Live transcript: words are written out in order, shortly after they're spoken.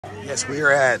Yes, we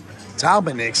are at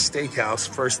Dominic's Steakhouse.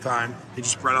 First time. They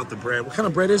just brought out the bread. What kind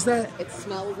of bread is that? It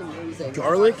smells amazing.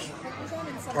 Garlic?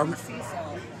 Parmesan.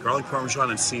 Garlic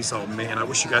parmesan and sea salt. Man, I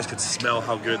wish you guys could smell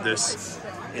how good this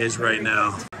is right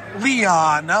now.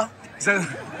 Liana. Is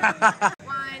that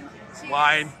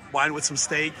Wine. Wine with some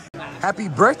steak. Happy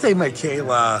birthday,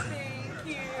 Michaela. Thank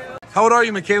you. How old are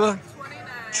you, Michaela?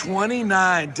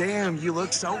 29. 29. Damn, you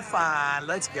look so fine.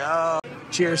 Let's go.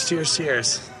 Cheers, cheers,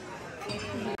 cheers.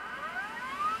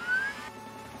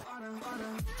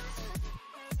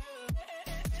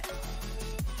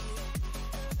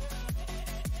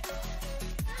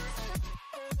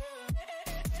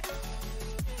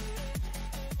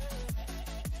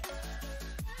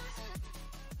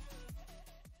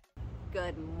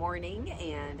 Good morning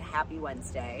and happy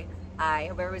Wednesday. I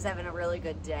hope everyone's having a really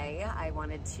good day. I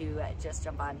wanted to just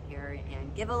jump on here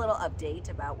and give a little update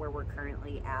about where we're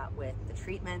currently at with the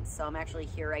treatment. So I'm actually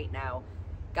here right now.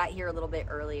 Got here a little bit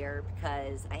earlier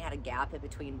because I had a gap in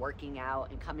between working out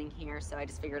and coming here, so I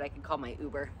just figured I could call my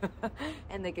Uber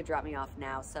and they could drop me off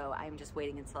now. So I'm just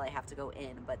waiting until I have to go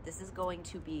in. But this is going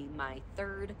to be my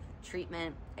third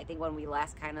treatment. I think when we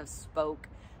last kind of spoke,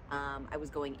 I was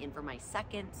going in for my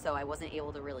second, so I wasn't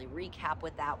able to really recap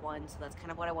with that one. So that's kind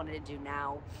of what I wanted to do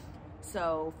now.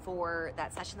 So for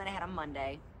that session that I had on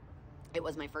Monday, it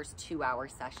was my first 2-hour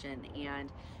session.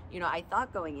 And, you know, I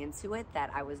thought going into it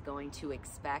that I was going to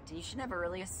expect, and you should never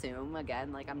really assume,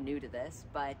 again, like I'm new to this,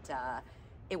 but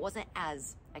it wasn't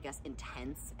as, I guess,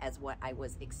 intense as what I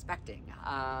was expecting.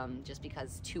 Just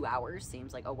because 2 hours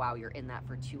seems like, oh wow, you're in that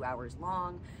for 2 hours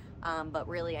long. But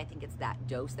really, I think it's that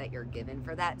dose that you're given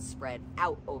for that spread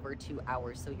out over 2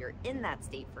 hours. So you're in that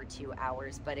state for 2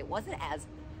 hours, but it wasn't as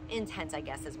intense, I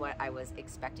guess, as what I was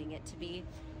expecting it to be.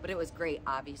 But it was great,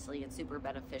 obviously, and super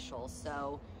beneficial.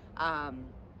 So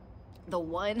the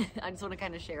one, I just want to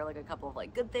kind of share like a couple of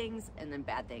like good things and then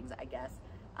bad things, I guess.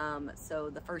 So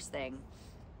the first thing,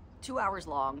 2 hours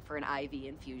long for an IV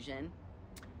infusion.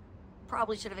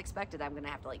 Probably should have expected I'm gonna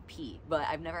have to like pee, but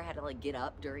I've never had to like get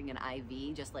up during an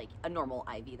IV, just like a normal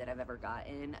IV that I've ever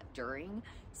gotten during.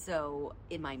 So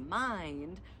in my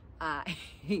mind, I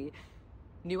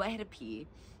knew I had to pee,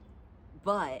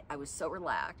 but I was so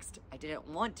relaxed. I didn't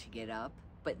want to get up,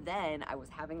 but then I was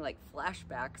having like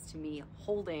flashbacks to me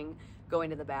going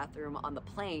to the bathroom on the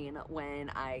plane when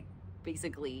I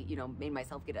basically, you know, made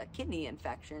myself get a kidney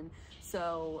infection.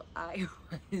 So I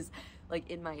was like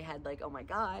in my head, like, oh my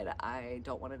God, I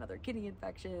don't want another kidney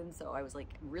infection. So I was like,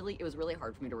 it was really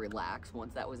hard for me to relax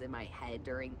once that was in my head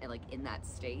during, like in that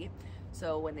state.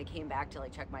 So when they came back to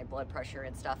like check my blood pressure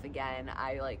and stuff again,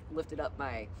 I like lifted up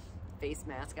my face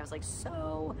mask. I was like,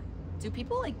 so do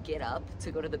people like get up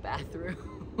to go to the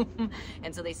bathroom?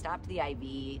 And so they stopped the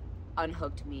IV,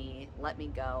 unhooked me, let me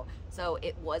go. So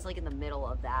it was like in the middle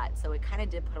of that. So it kind of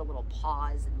did put a little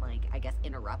pause and like, I guess,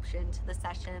 interruption to the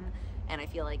session. And I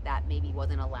feel like that maybe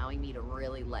wasn't allowing me to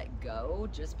really let go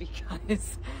just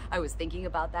because I was thinking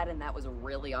about that and that was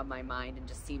really on my mind and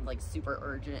just seemed like super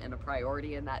urgent and a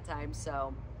priority in that time.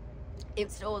 So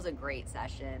it still was a great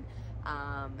session.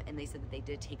 And they said that they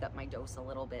did take up my dose a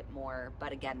little bit more,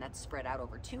 but again, that's spread out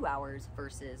over 2 hours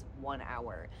versus 1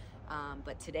 hour.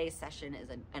 But today's session is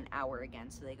an hour again,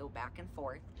 so they go back and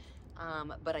forth.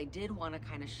 But I did want to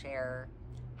kind of share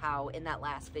how in that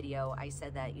last video I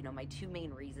said that, you know, my two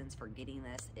main reasons for getting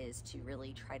this is to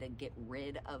really try to get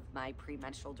rid of my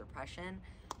premenstrual depression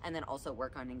and then also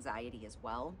work on anxiety as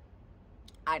well.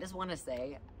 I just want to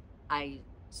say I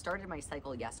started my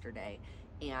cycle yesterday,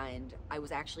 and I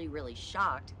was actually really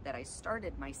shocked that I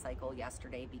started my cycle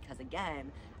yesterday because,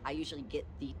 again, I usually get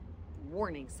the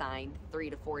warning sign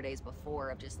 3 to 4 days before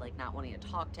of just like not wanting to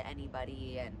talk to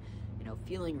anybody and, you know,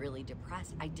 feeling really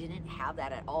depressed. I didn't have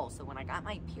that at all. So when I got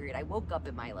my period, I woke up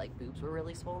and my like boobs were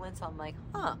really swollen. So I'm like,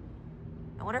 huh,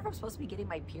 I wonder if I'm supposed to be getting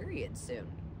my period soon.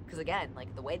 Because again,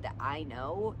 like the way that I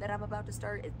know that I'm about to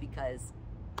start is because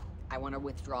I want to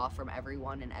withdraw from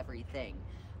everyone and everything.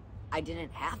 I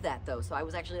didn't have that though. So I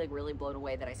was actually like really blown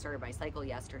away that I started my cycle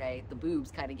yesterday. The boobs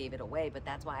kind of gave it away, but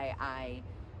that's why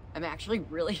I'm actually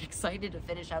really excited to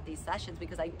finish out these sessions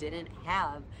because I didn't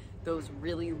have those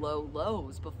really low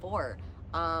lows before.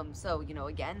 So, you know,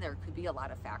 again, there could be a lot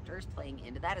of factors playing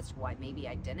into that as to why maybe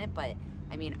I didn't, but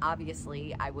I mean,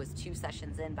 obviously I was 2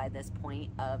 sessions in by this point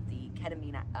of the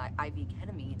ketamine, IV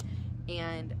ketamine,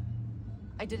 and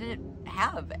I didn't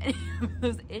have any of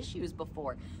those issues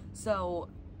before. So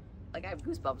like I have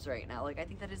goosebumps right now. Like I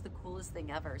think that is the coolest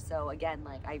thing ever. So again,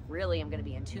 like I really am going to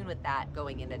be in tune with that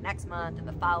going into next month and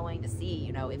the following to see,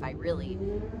 you know, if I really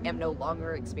am no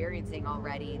longer experiencing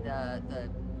already the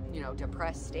you know,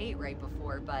 depressed state right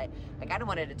before, but I kind of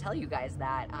wanted to tell you guys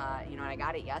that, you know, and I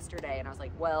got it yesterday, and I was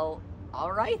like, well,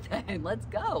 all right then, let's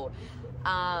go.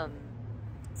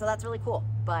 So that's really cool.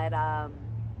 But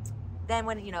then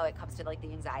when, you know, it comes to like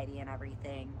the anxiety and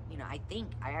everything, you know, I think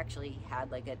I actually had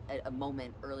like a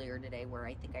moment earlier today where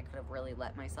I think I could have really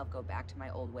let myself go back to my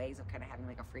old ways of kind of having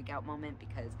like a freak out moment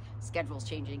because schedules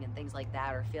changing and things like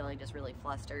that, or feeling just really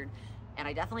flustered. And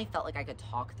I definitely felt like I could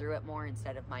talk through it more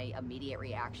instead of my immediate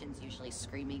reactions, usually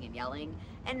screaming and yelling,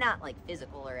 and not like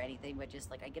physical or anything, but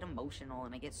just like I get emotional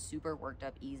and I get super worked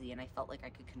up easy, and I felt like I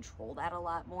could control that a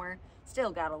lot more.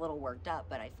 Still got a little worked up,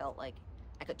 but I felt like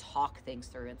I could talk things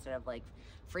through instead of like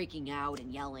freaking out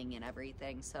and yelling and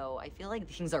everything. So I feel like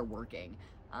things are working,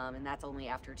 and that's only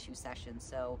after 2 sessions.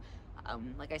 So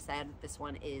like I said, this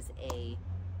one is a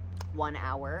 1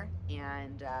 hour,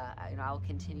 and you know, I'll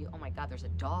continue. Oh my God, there's a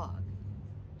dog.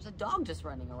 There's a dog just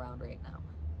running around right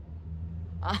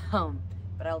now.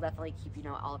 But I'll definitely keep, you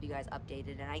know, all of you guys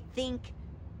updated. And I think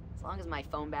as long as my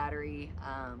phone battery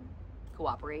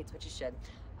cooperates, which it should,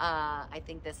 I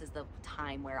think this is the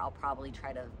time where I'll probably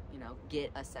try to, you know,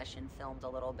 get a session filmed a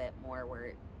little bit more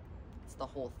where it's the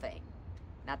whole thing.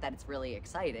 Not that it's really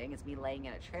exciting, it's me laying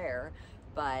in a chair,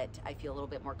 but I feel a little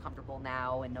bit more comfortable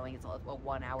now and knowing it's a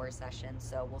 1 hour session.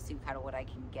 So we'll see kind of what I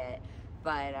can get.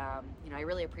 But, you know, I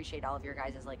really appreciate all of your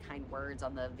guys' like kind words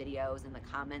on the videos and the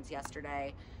comments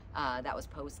yesterday that was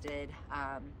posted.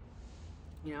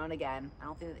 You know, and again, I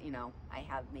don't think that, you know, I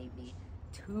have maybe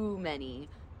too many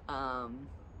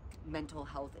mental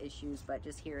health issues, but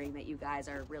just hearing that you guys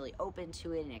are really open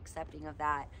to it and accepting of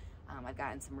that. I've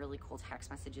gotten some really cool text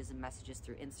messages and messages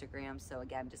through Instagram. So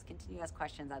again, just continue to ask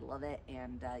questions. I love it.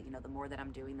 And, you know, the more that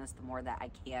I'm doing this, the more that I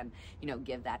can, you know,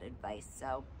 give that advice.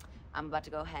 So I'm about to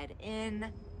go ahead in,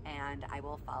 and I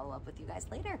will follow up with you guys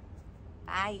later.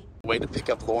 Bye. Way to pick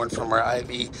up Lauren from her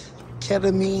IV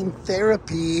ketamine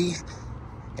therapy.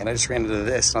 And I just ran into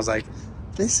this, and I was like,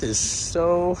 this is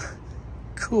so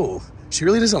cool. She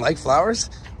really doesn't like flowers,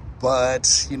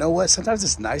 but you know what? Sometimes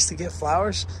it's nice to get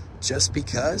flowers just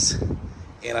because.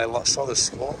 And I saw this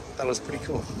skull. That was pretty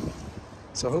cool.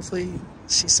 So hopefully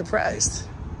she's surprised.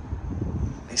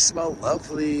 They smell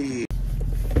lovely.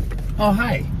 Oh,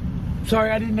 hi.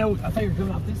 Sorry, I didn't know. I thought you were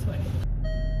coming out this way.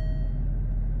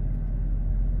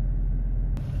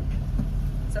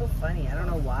 So funny. I don't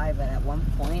know why, but at one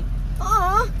point,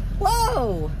 aw,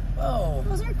 whoa, Whoa.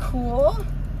 those are cool.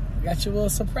 I got you a little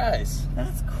surprise.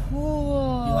 That's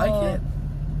cool. You like it?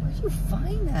 Where'd you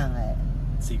find that?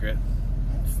 Secret.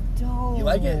 That's dope. You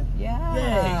like it?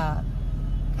 Yeah. Yay.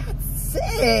 That's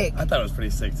sick. I thought it was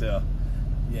pretty sick, too.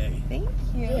 Yay. Thank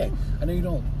you. Yeah. I know you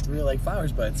don't really like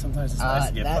flowers, but sometimes it's nice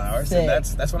to get flowers. Sick. And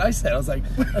that's what I said. I was like,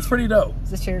 that's pretty dope.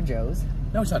 Is this Trader Joe's?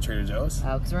 No, it's not Trader Joe's.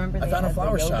 Oh, because remember they I found had a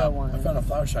flower the yoga shop. one. I found a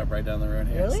flower shop right down the road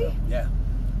here. Really? So, yeah.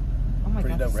 Oh my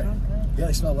Pretty God, dope, they right? smell good. Yeah,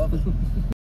 they smell lovely.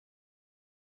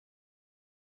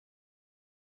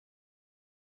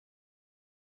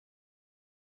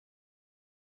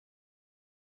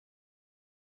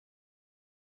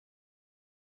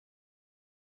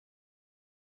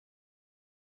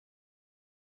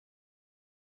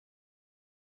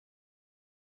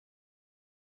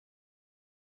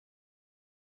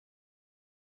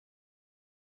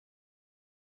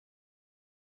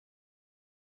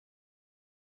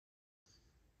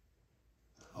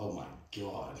 Oh my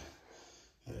God,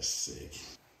 that is sick.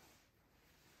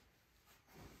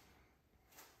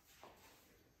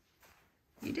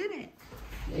 You did it.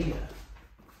 Yeah.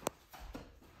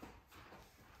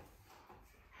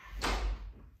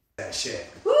 That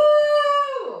shit. Woo!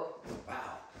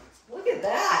 Wow. Look at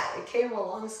that. It came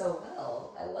along so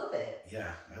well. I love it.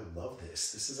 Yeah, I love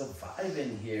this. This is a vibe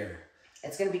in here.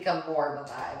 It's going to become more of a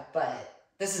vibe, but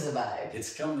this is a vibe.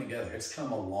 It's come together. It's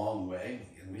come a long way,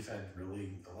 and we've had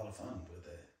really a lot of fun with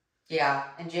it. Yeah,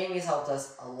 and Jamie's helped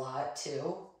us a lot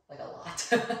too. Like a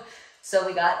lot. So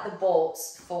we got the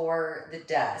bolts for the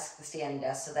desk, the standing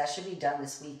desk, so that should be done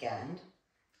this weekend.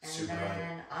 And Super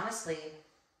then, honestly,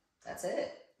 that's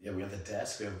it. Yeah, we have the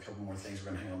desk. We have a couple more things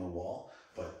we're going to hang on the wall.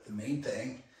 But the main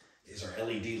thing is our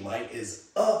LED light is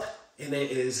up, and it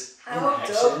is How in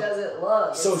action. dope does it look?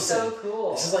 It's so sick.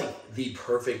 cool. This is like the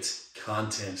perfect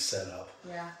content setup.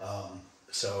 Yeah.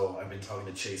 So I've been talking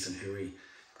to Chase and Huey,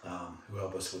 who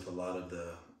help us with a lot of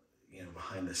the,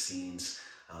 behind the scenes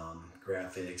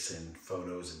graphics and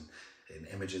photos and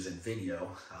images and video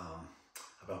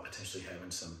about potentially having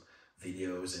some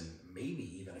videos and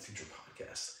maybe even a future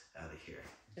podcast out of here.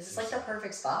 This is like the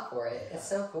perfect spot for it. Yeah. It's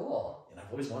so cool. And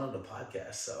I've always wanted a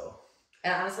podcast, so.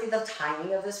 And honestly, the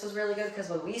timing of this was really good because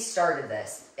when we started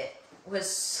this, it was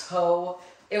so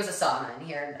It was a sauna in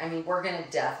here. I mean, we're gonna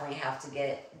definitely have to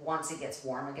get, once it gets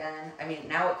warm again. I mean,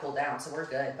 now it cooled down, so we're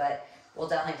good, but we'll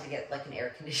definitely have to get like an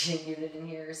air conditioning unit in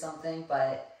here or something.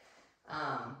 But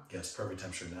yeah, it's perfect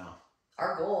temperature now.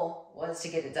 Our goal was to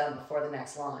get it done before the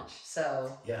next launch.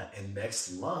 So yeah, and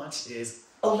next launch is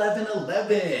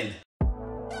 11/11.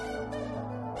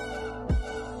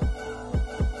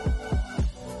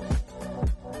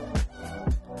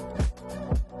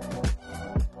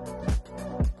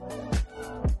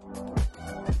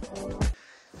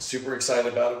 Super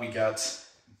excited about it. We got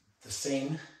the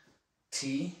same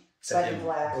tee, but in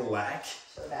black. Black.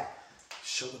 Show the back.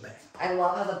 Show the back. I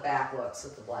love how the back looks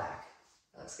with the black.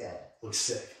 Looks good. Looks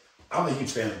sick. I'm a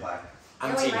huge fan of black.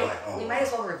 I'm team black. Oh. We might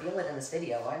as well reveal it in this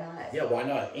video. Why not? Yeah, why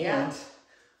not? Yeah. And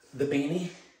the beanie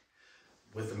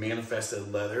with the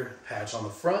manifested leather patch on the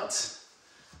front.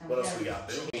 What else we got,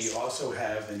 Bill? We also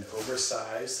have an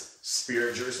oversized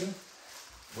Spirit jersey,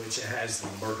 which has the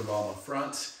Merkaba on the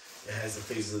front. It has the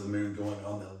phases of the moon going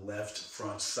on the left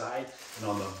front side. And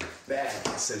on the back,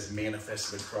 it says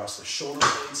manifested across the shoulder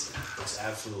blades. It's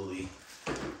absolutely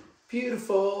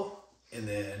beautiful. And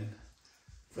then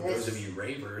for those of you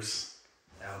ravers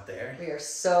out there, we are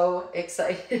so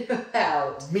excited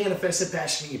about manifested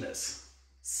pashminas.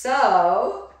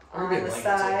 So on the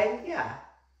side, yeah,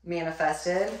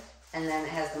 manifested, and then it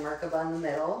has the Merkaba in the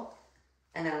middle,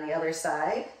 and then on the other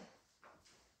side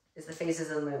is the phases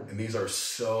of the moon. And these are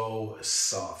so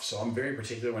soft. So I'm very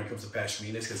particular when it comes to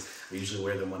pashminas because I usually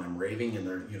wear them when I'm raving and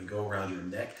they're go around your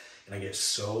neck, and I get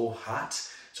so hot.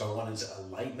 So I wanted a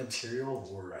light material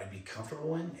where I'd be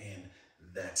comfortable in, and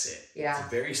that's it. Yeah. It's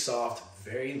very soft,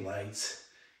 very light,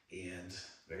 and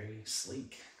very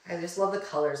sleek. I just love the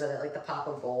colors of it, like the pop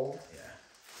of gold. Yeah.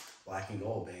 Black and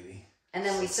gold, baby. And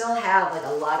then we still have like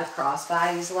a lot of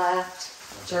crossbodies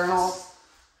left. Journal,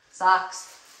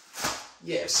 socks.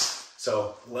 Yes.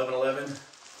 So 11/11,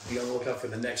 be on the lookout for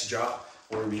the next drop.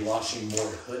 We're going to be launching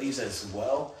more hoodies as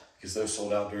well because those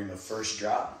sold out during the first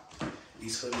drop.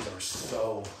 These hoodies are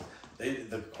so,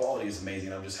 the quality is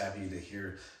amazing. I'm just happy to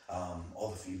hear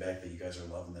all the feedback that you guys are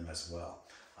loving them as well.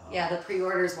 Yeah, the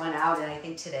pre-orders went out, and I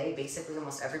think today basically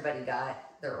almost everybody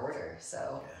got their order.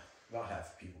 So yeah, about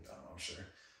half the people got them, I'm sure.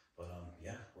 But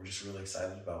yeah, we're just really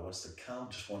excited about what's to come.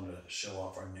 Just wanted to show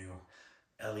off our new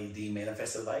LED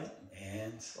manifested light.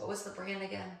 And what was the brand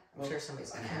again? I'm sure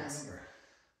somebody's gonna ask. Remember.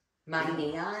 My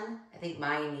Neon? I think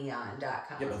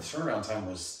myneon.com. Yeah, but the turnaround time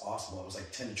was awesome. It was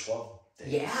like 10 to 12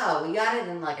 days. Yeah, we got it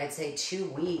in like, I'd say 2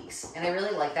 weeks. And I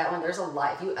really like that one. There's a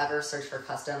lot. If you ever search for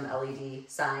custom LED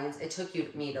signs, it took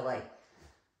me to like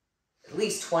at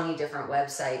least 20 different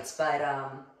websites. But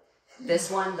this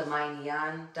one, the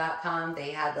myneon.com,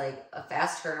 they had like a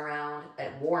fast turnaround, a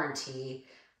warranty,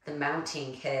 the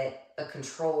mounting kit, a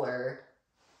controller.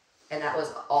 And that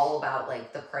was all about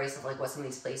like the price of like what some of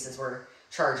these places were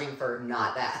charging for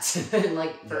not that. And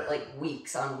like for like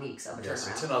weeks on weeks of a turnaround.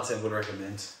 So 10 out of 10 would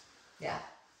recommend. Yeah.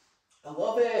 I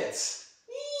love it. It's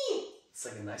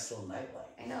like a nice little nightlight.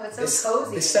 I know, it's so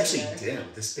cozy. This is actually dim.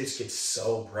 This bitch gets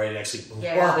so bright, it actually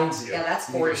blinds you. Yeah, that's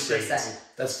 40%.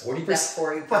 That's 40%? That's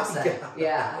 40%.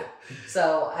 Yeah.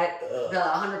 So the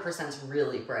 100% is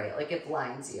really bright. Like it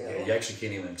blinds you. Yeah, you actually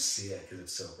can't even see it because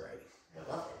it's so bright.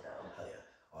 I love it though. Hell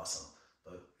yeah. Awesome.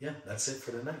 But yeah, that's it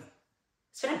for the night.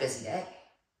 It's been a busy day.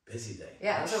 Busy day.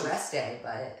 Yeah, it was a rest day,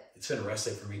 but... It's been a rest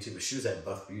day for me too, but she was at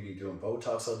Buff Beauty doing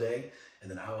Botox all day,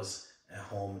 and then I was at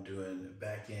home doing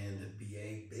back-end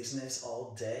BA business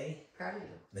all day. Proud of you.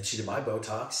 And then she did my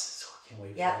Botox, so I can't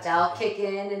wait. Yep, that'll kick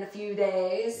in a few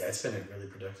days. Yeah, it's been a really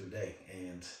productive day,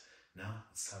 and now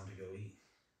it's time to go eat.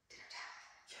 Dinner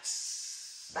time.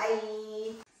 Yes.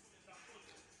 Bye.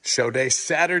 Show day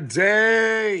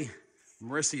Saturday.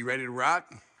 Marissa, you ready to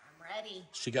rock? Ready.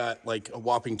 She got like a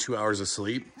whopping 2 hours of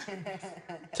sleep.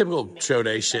 Typical show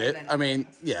day shit. I mean,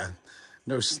 yeah,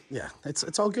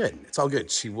 it's all good. It's all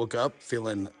good. She woke up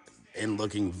feeling and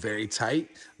looking very tight.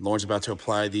 Lauren's about to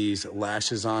apply these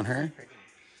lashes on her.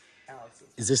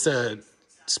 Is this a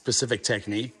specific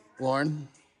technique, Lauren?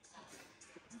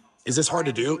 Is this hard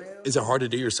to do? Is it hard to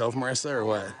do yourself, Marissa, or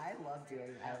what? I love doing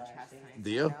eyelashes.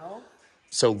 Do you?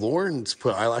 So Lauren's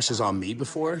put eyelashes on me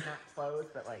before. Not closed,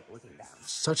 but like looking down.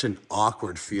 Such an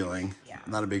awkward feeling. Yeah.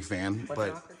 I'm not a big fan, What's but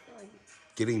an awkward feeling?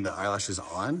 getting the eyelashes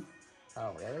on.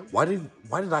 Oh, really?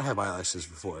 Why did I have eyelashes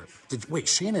before? Wait,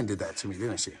 Shannon did that to me,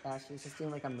 didn't she? She was just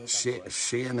doing like a makeup look.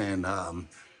 Shannon,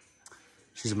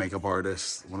 she's a makeup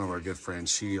artist, one of our good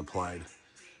friends. She applied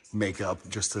makeup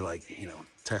just to like,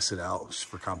 test it out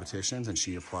for competitions, and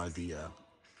she applied the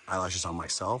eyelashes on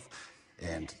myself,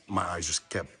 and my eyes just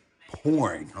kept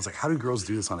pouring. I was like, how do girls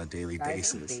do this on a daily Guys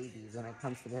are basis? babies when it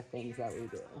comes to the things that we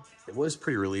do. It was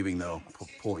pretty relieving though,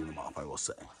 pulling them off, I will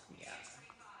say. Yeah.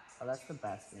 Oh, that's the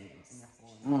best thing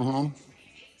in the whole.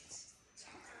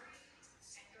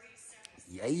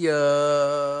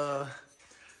 Yeah.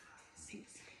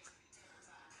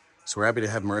 So we're happy to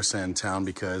have Marissa in town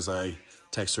because I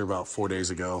texted her about 4 days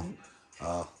ago.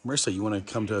 Marissa, you want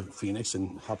to come to Phoenix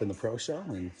and hop in the pro show?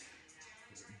 And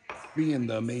being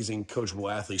the amazing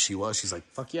coachable athlete she was, she's like,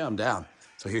 fuck yeah, I'm down.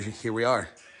 So here we are.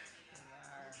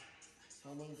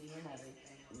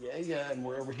 Yeah, and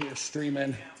we're over here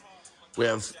streaming. We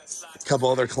have a couple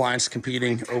other clients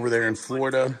competing over there in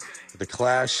Florida. The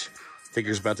Clash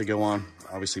figure's about to go on.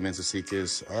 Obviously, Men's Physique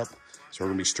is up. So we're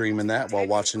going to be streaming that while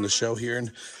watching the show here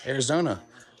in Arizona.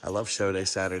 I love show day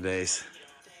Saturdays.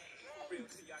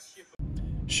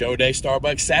 Show day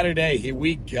Starbucks Saturday. Here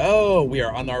we go. We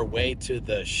are on our way to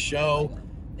the show.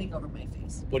 Thing over my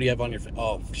face. What do you have on your face?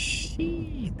 Oh,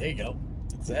 shit. There you go.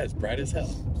 It's bright as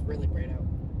hell. It's really bright out.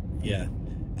 Yeah.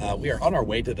 We are on our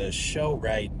way to the show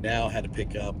right now. Had to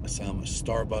pick up some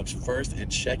Starbucks first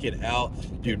and check it out.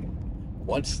 Dude,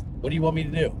 what do you want me to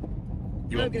do?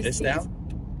 You want this down?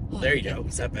 Oh, there you go.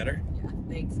 Is that better? Yeah,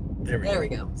 thanks. There we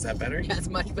go. Is that better? Yeah, it's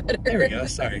much better. There we go.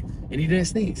 Sorry. And you didn't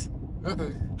sneeze.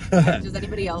 Does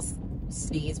anybody else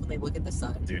sneeze when they look at the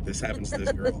sun? Dude, this happens to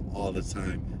this girl all the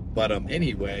time. But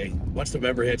anyway, once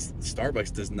November hits,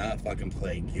 Starbucks does not fucking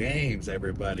play games,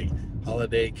 everybody.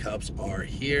 Holiday cups are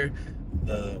here.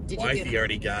 The wifey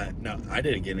already got, no, I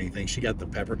didn't get anything. She got the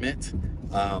peppermint.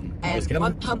 I was gonna,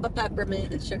 one pump of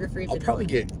peppermint and sugar-free. I'll probably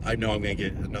get, I know I'm going to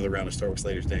get another round of Starbucks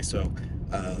later today. So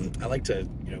I like to,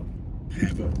 you know,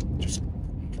 have just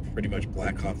pretty much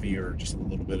black coffee or just a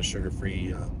little bit of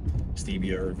sugar-free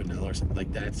stevia or vanilla or something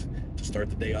like that to start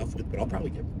the day off with. But I'll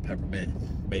probably get peppermint,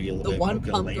 maybe a little bit. The one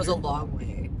mocha pump later. goes a long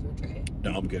way. Okay.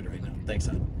 No, I'm good right now. Thanks,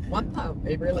 hon. One pump,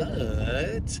 it really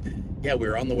does. But yeah, we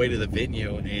were on the way to the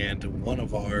venue, and one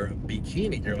of our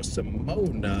bikini girls,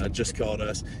 Simona, just called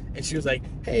us, and she was like,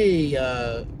 "Hey,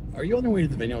 are you on the way to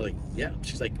the venue?" I was like, "Yeah."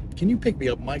 She's like, "Can you pick me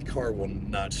up? My car will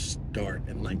not start."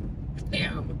 And like,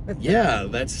 damn. Yeah,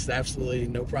 that's absolutely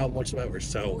no problem whatsoever.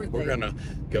 So we're gonna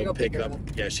go pick up. Up.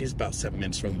 Yeah, she's about 7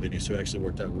 minutes from the venue, so it actually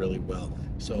worked out really well.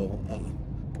 So.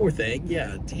 Poor thing.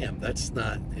 Yeah, damn, that's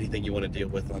not anything you want to deal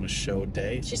with on a show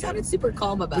day. She sounded super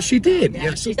calm about it. But she did.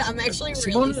 Yeah, Yeah, I'm actually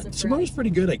really surprised. Simona's pretty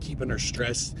good at keeping her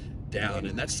stress down,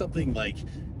 and that's something like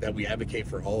that we advocate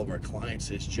for all of our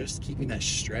clients is just keeping that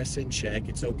stress in check.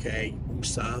 It's okay.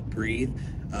 Woosah, breathe.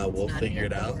 We'll figure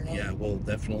it out. Yeah, we'll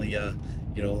definitely,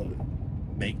 you know,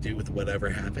 make do with whatever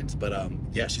happens. But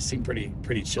yeah, she seemed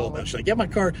pretty chill about it. She's like, yeah, my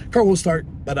car will start.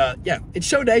 But yeah, it's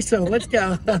show day, so let's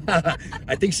go.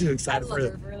 I think she's excited for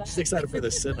the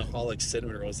Cinnaholic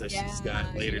cinnamon rolls that she's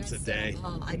got later today.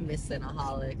 Oh, I miss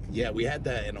Cinnaholic. Yeah, we had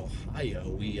that in Ohio.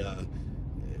 We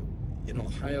in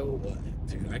Ohio,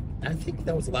 dude, I think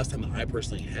that was the last time that I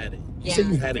personally had it. You said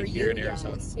you had it here in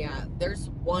Arizona. Yeah, there's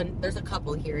a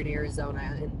couple here in Arizona,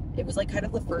 and it was like kind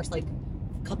of the first like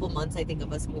couple months I think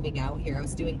of us moving out here. I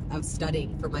was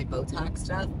studying for my Botox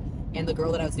stuff, and the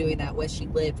girl that I was doing that with, she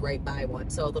lived right by one.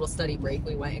 So a little study break,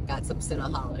 we went and got some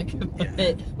Cinnaholic.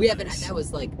 Yeah. We haven't. That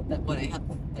was like what I had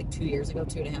like 2.5 years ago.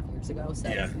 So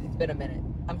yeah. It's been a minute.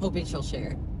 I'm hoping she'll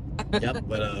share. Yep,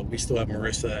 but we still have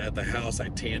Marissa at the house. I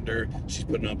tanned her. She's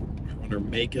putting on her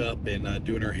makeup and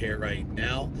doing her hair right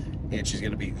now, and she's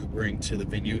going to be Ubering to the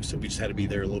venue. So we just had to be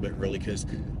there a little bit early because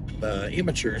the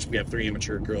amateurs, we have 3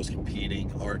 amateur girls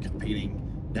competing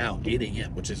now 8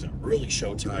 a.m., which is an early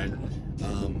show time.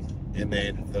 And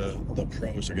then the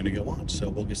pros are going to go on. So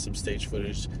we'll get some stage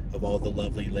footage of all the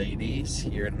lovely ladies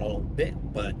here in a little bit.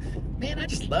 But man, I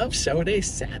just love show day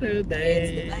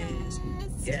Saturdays.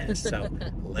 Yeah, so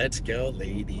let's go,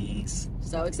 ladies.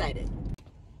 So excited.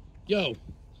 Yo,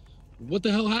 what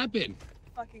the hell happened?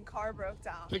 Fucking car broke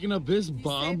down. Picking up this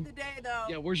bomb. Saved the day though.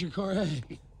 Yeah, where's your car at?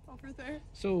 Over there.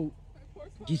 So,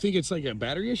 do you think it's like a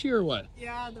battery issue or what?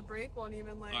 Yeah, the brake won't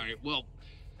even like. All right, well,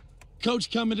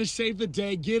 Coach coming to save the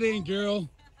day. Get in, girl.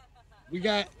 We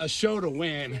got a show to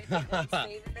win.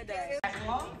 Saving the day.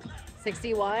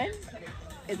 61?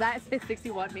 Is that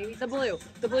 61 maybe? The blue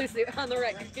suit on the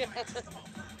right.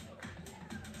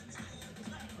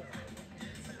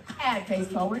 And face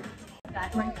forward.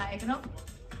 That right diagonal.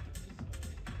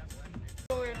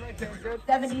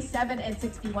 77 and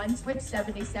 61 switch.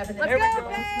 77 and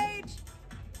 61 switch.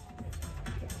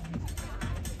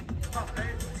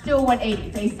 Still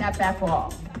 180. Face that back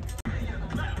wall.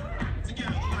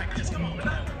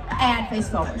 And face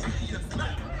forward.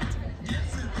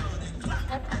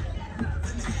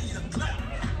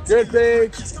 Good,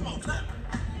 Paige.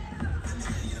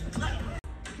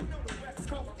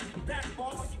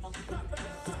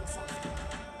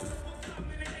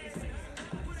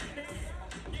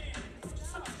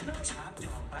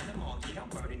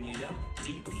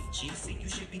 BGC, you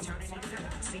should be turning it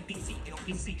up. CBC,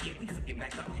 LPC, yeah, we cooking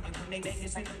back up. And when they bang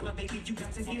this in the club, baby, you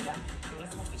got to get up.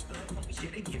 Blood homies, yeah,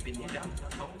 they giving it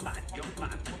up. Whole lot, your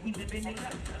lot, we living it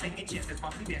up. Taking chances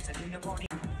while we dancing in the party.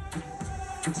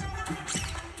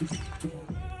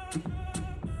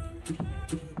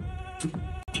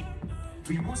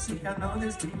 Mi música no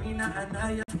discrimina a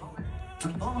nadie.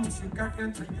 Hago música que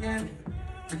entretiene.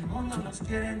 El mundo nos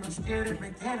quiere,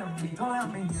 me quiero, y toda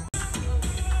mi gente.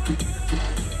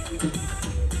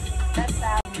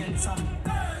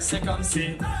 C'est comme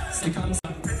si,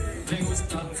 me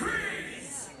gusta.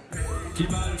 Y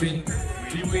Balvin,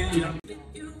 Willy William.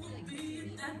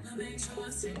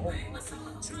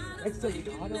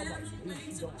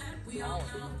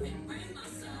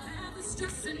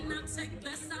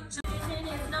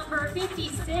 Number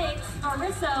 56,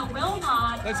 Marissa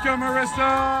Wilmot. Let's go,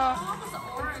 Marissa.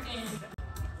 Oregon.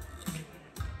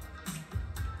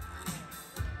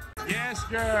 Yes,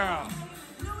 girl.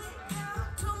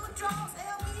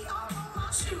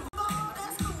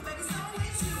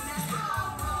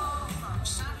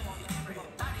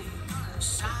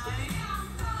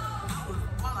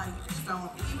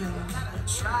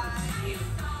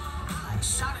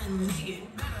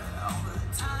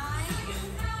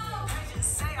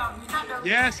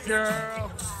 Yes,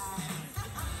 girl.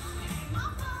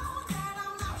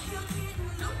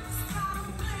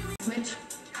 Switch.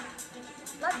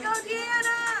 Let's go,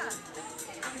 Deanna!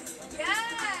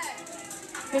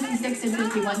 Yes! 56 and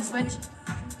 51 switch.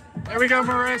 There we go,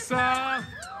 Marissa.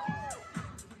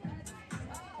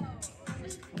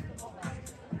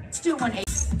 Let's do 1-8.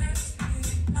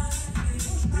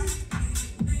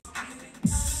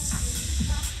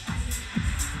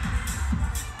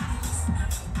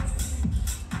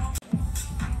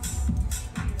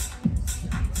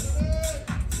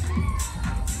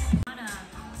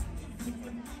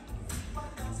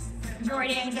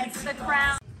 Jordan gets the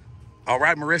crown. All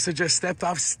right, Marissa just stepped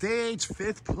off stage,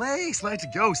 5th place. Let's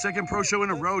go. 2nd pro show in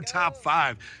a row, top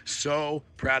 5. So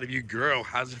proud of you, girl.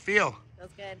 How's it feel?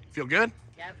 Feels good. Feel good?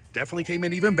 Yep. Definitely came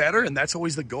in even better, and that's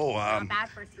always the goal. Not bad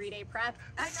for 3-day prep.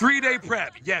 3-day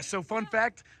prep. Yes. So fun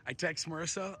fact, I text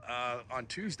Marissa on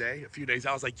Tuesday, a few days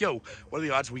out. I was like, yo, what are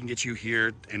the odds we can get you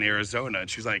here in Arizona? And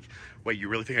she was like, wait, you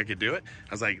really think I could do it?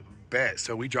 I was like, bet.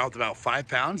 So we dropped about 5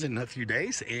 pounds in a few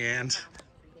days, and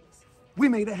we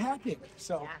made it happen.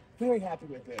 So very happy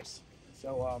with this.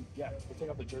 So yeah, we'll take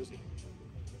off the jersey.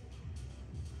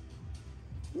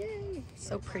 Yay.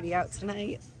 So pretty out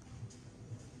tonight.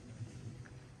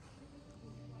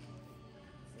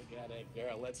 Look at it,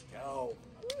 girl. Let's go.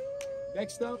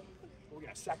 Next up, we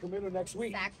got Sacramento next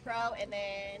week. Sac Pro and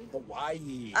then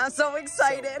Hawaii. I'm so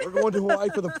excited. So we're going to Hawaii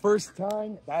for the first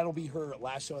time. That'll be her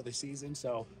last show of the season.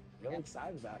 So really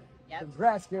excited about it. Yep.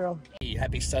 Congrats, girl. Hey,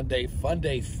 happy Sunday Fun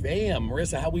Day fam.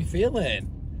 Marissa, how we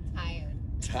feeling?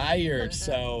 Tired.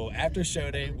 So after show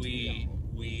day, we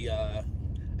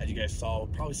as you guys saw,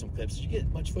 probably some clips. Did you get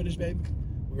much footage, babe?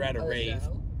 We were at a rave.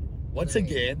 Once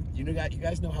again, you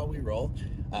guys know how we roll.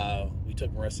 We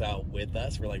took Marissa out with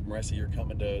us. We're like, Marissa, you're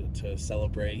coming to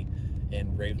celebrate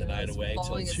and rave the night away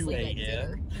till 2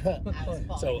 a.m.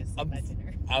 So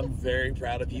I'm very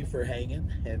proud of you for hanging,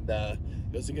 and it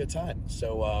was a good time.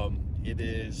 So it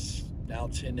is now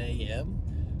 10 a.m.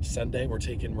 Sunday. We're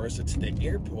taking Marissa to the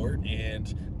airport,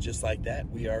 and just like that,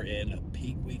 we are in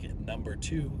peak week number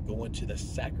 2, going to the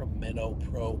Sacramento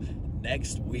Pro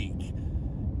next week.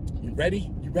 You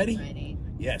ready? You ready? Ready.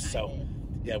 Yes. So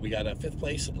yeah, we got a 5th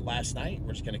place last night.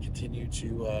 We're just going to continue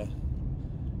to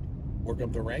work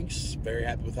up the ranks. Very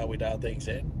happy with how we dialed things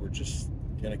in. We're just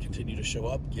going to continue to show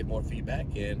up, get more feedback,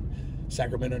 and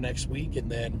Sacramento next week,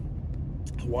 and then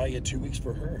Hawaii in 2 weeks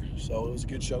for her. So it was a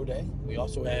good show day. We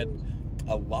also had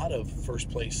a lot of first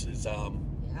places.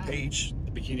 Paige,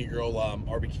 the bikini girl,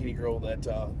 our bikini girl that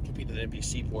competed in the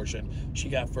NPC portion, she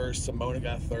got first. Simona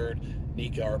got 3rd.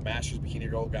 Nika, our Masters bikini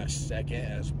girl, got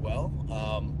 2nd as well.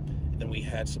 And then we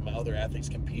had some other athletes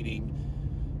competing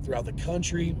throughout the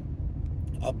country.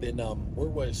 Up in where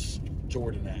was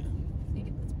Jordan at? I think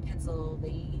it was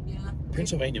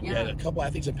Pennsylvania. We had a couple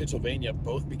athletes in Pennsylvania.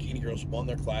 Both bikini girls won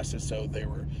their classes, so they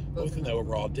were both in the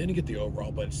overall. Didn't get the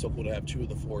overall, but it's still cool to have 2 of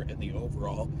the 4 in the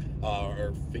overall.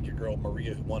 Our figure girl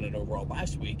Maria, who won an overall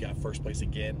last week, got 1st place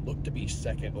again. Looked to be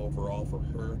 2nd overall for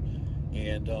her.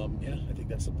 And yeah, I think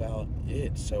that's about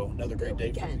it. So another great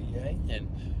day for VA, and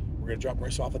we're gonna drop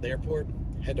Marissa off at the airport.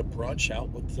 Head to brunch out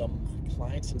with some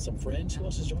clients and some friends. Who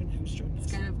else is joining? Who's joining us?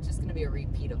 It's kind of just going to be a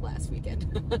repeat of last weekend.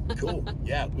 Cool.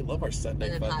 Yeah, we love our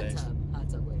Sunday and then fun days. Hot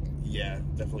tub later. Yeah,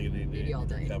 definitely need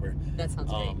to cover. That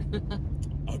sounds great.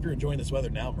 I hope you're enjoying this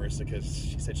weather now, Marissa, because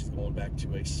she said she's going back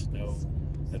to a snow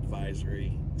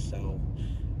advisory. So,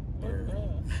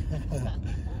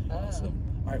 awesome.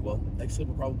 All right, well, next time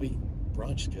will probably be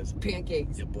brunch because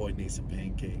Pancakes. your boy needs some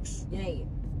pancakes. Yay.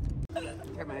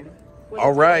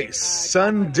 All right,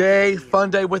 Sunday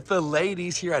fun day with the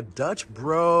ladies here at Dutch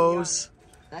Bros.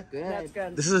 That's good. That's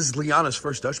good. This is Liana's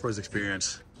first Dutch Bros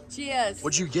experience. Cheers.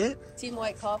 What'd you get? Team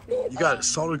white coffee. You got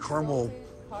salted caramel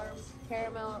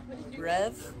Caramel.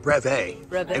 Rev. brevet.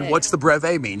 Brevet. And what's the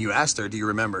brevet mean? You asked her. Do you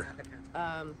remember?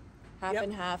 Half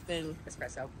and half and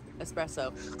espresso.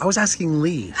 I was asking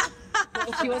Lee.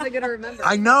 She wasn't gonna remember.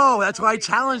 I know. That's why I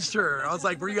challenged her. I was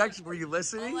like, were you All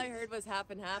listening? I heard was half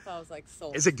and half. I was like,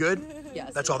 sold. Is it good?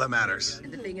 Yes. That's all that matters.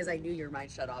 And the thing is, I knew your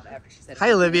mind shut off after she said.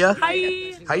 Hi, Olivia.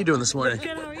 Hi. How you doing this morning?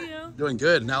 Good. How are you? Doing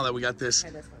good. Now that we got this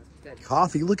This one's good.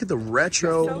 coffee. Look at the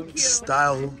retro So cute.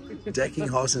 style decking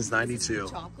hall since '92.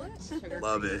 Chocolate.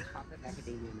 Love it.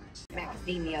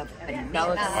 Macadamia.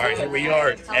 All right, here we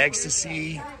are.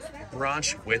 Ecstasy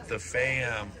brunch with the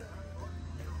fam.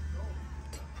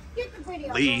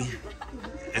 Lee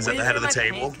is at the head of the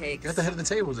table. You're at the head of the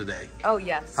table today. Oh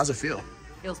yes. How's it feel?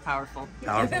 Feels powerful.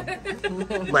 Powerful.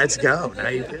 Let's go. How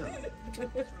you feel?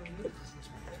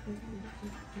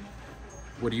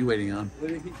 What are you waiting on?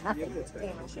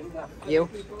 You.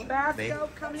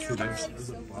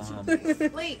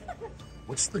 Me?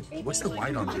 What's the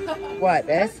white on it? What?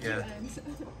 This? Yeah.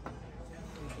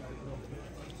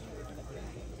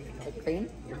 Cream?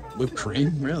 Whipped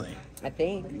cream? Really? I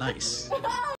think. Nice.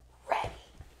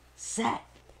 Set.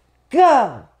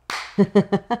 Go.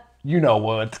 You know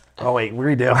what? Oh, wait,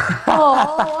 redo.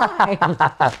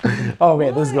 Oh, Oh,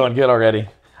 man, this is going good already.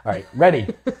 All right, ready?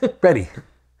 Ready.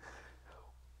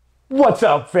 What's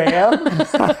up, fam?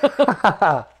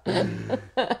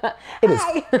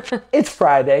 It's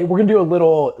Friday. We're going to do a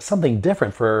little something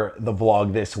different for the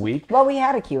vlog this week. well, we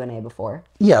had a Q&A before.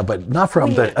 Yeah, but not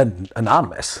from the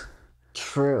anonymous.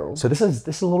 True. So this is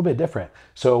a little bit different.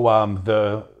 So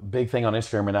the big thing on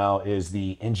Instagram right now is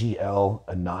the NGL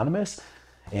anonymous.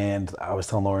 And I was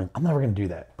telling Lauren, I'm never going to do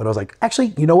that. But I was like, actually,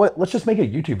 you know what? Let's just make a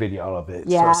YouTube video out of it.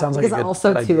 Yeah, so it sounds like because a good,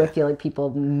 also good too, idea. I feel like people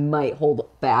might hold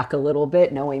back a little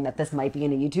bit, knowing that this might be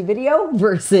in a YouTube video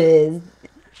versus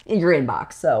in your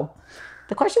inbox. So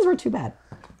the questions weren't too bad.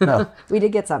 No. We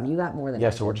did get some. You got more than Yeah,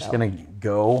 I so we're did, just though. going to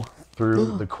go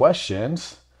through the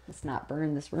questions. Let's not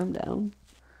burn this room down.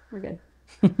 We're good.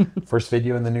 First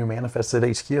video in the new Manifested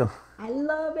HQ. I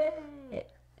love it.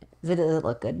 Does it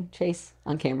look good, Chase,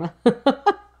 on camera? I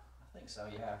think so,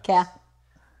 yeah. Yeah.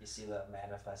 You see the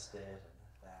manifested and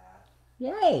that.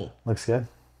 Yay. Looks good.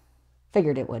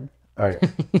 Figured it would. All right,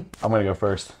 I'm going to go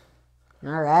first. All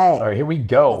right. All right, here we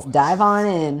go. Let's dive on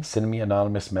in. Send me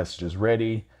anonymous messages.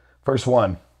 Ready? First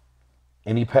one.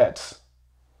 Any pets?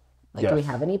 Like, do we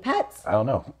have any pets? I don't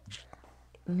know.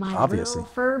 My Obviously.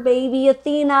 little fur baby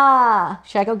Athena.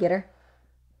 Should I go get her?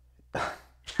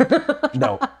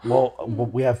 No. Well,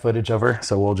 we have footage of her,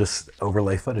 so we'll just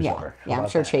overlay footage of her. Yeah, How I'm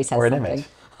about sure that? Chase has or an something.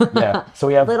 image. Yeah. So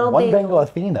we have Little one baby. Bengal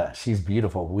Athena. She's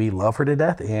beautiful. We love her to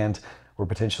death, and we're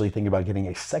potentially thinking about getting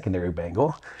a secondary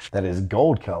Bengal that is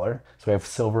gold color. So we have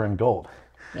silver and gold.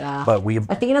 Yeah. But we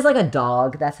Athena's like a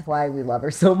dog. That's why we love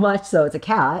her so much. So it's a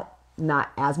cat.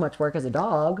 Not as much work as a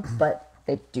dog, but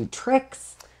they do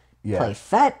tricks, play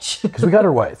fetch. because we got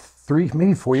her what,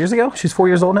 maybe 4 years ago? She's 4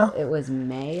 years old now. It was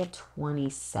May of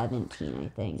 2017, I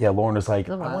think. Yeah, Lauren was like,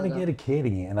 I while want to ago. get a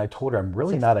kitty. And I told her I'm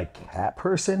really not a cat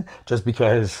person just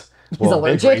because, well,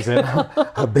 allergic.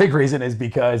 a big reason is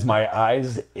because my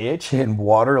eyes itch and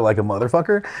water like a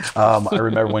motherfucker. I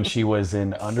remember when she was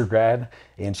in undergrad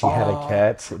and she had a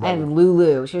cat. And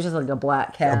Lulu, she was just like a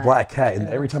black cat. A black cat. And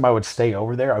every time I would stay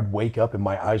over there, I'd wake up and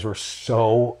my eyes were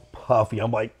so puffy.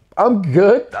 I'm like, I'm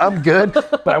good.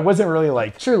 But I wasn't really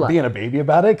like being a baby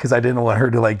about it because I didn't want her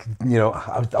to like, you know,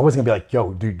 I wasn't gonna be like,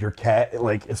 yo, dude, your cat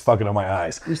like is fucking on my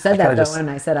eyes. You said that though when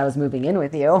I said I was moving in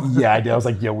with you. Yeah, I did. I was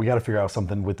like, yo, we got to figure out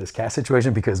something with this cat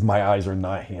situation because my eyes are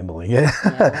not handling it.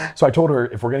 Yeah. So I told her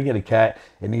if we're gonna get a cat,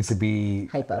 it needs to be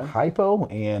hypo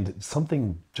and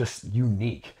something just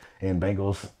unique. And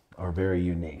Bengals are very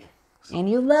unique. And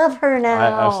you love her now.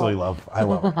 I absolutely love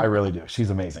her. I really do. She's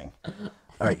amazing.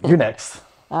 All right, you're next.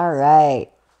 All right.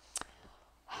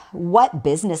 What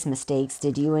business mistakes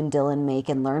did you and Dylan make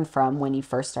and learn from when you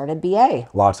first started BA?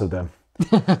 Lots of them.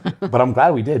 But I'm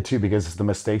glad we did too, because it's the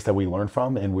mistakes that we learned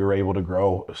from and we were able to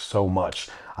grow so much.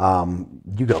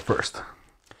 You go first.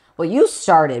 Well, you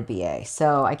started BA,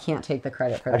 so I can't take the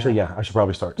credit for that. Actually, yeah, I should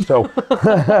probably start. So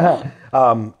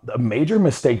a major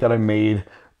mistake that I made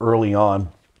early on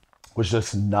was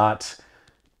just not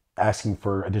asking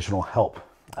for additional help.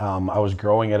 I was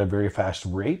growing at a very fast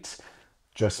rate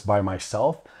just by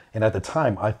myself. And at the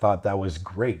time, I thought that was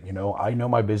great. You know, I know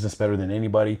my business better than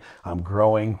anybody. I'm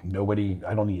growing.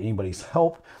 I don't need anybody's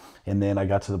help. And then I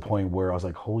got to the point where I was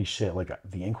like, holy shit, like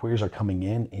the inquiries are coming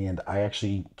in and I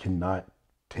actually cannot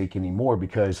take any more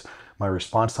because my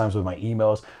response times with my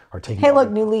emails are taking. Hey,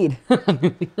 look, new lead.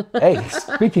 Hey,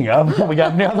 speaking of, we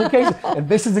got new application. And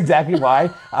this is exactly why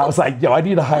I was like, yo, I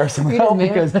need to hire some help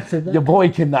because your boy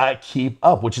cannot keep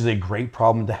up, which is a great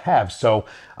problem to have. So,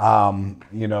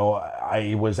 you know,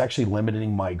 I was actually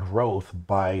limiting my growth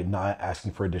by not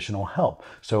asking for additional help.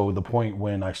 So the point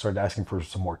when I started asking for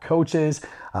some more coaches,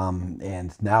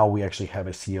 and now we actually have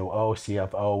a COO,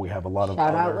 CFO. We have a lot of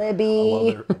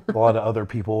a lot of other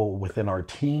people within our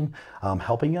team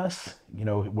helping us, you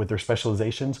know, with their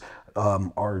specializations.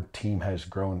 Our team has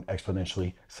grown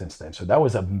exponentially since then. So that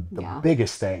was the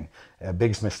biggest thing,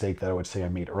 biggest mistake that I would say I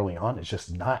made early on, is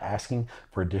just not asking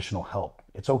for additional help.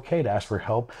 It's okay to ask for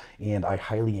help, and I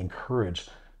highly encourage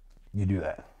you do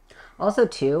that. Also,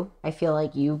 too, I feel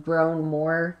like you've grown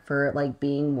more for like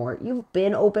being more, you've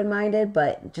been open-minded,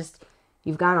 but just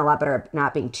you've gotten a lot better at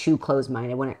not being too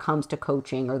closed-minded when it comes to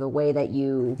coaching or the way that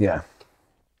you,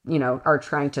 you know, are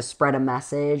trying to spread a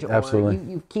message. Or Absolutely.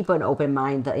 You keep an open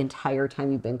mind the entire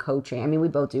time you've been coaching. I mean, we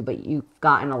both do, but you've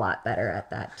gotten a lot better at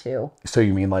that too. So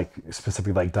you mean like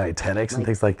specifically like dietetics and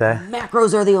things like that?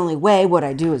 Macros are the only way. What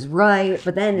I do is right.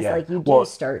 But then it's like you do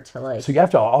start to like. So you have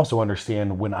to also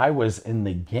understand, when I was in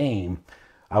the game,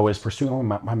 I was pursuing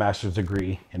my master's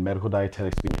degree in medical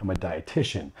dietetics to become a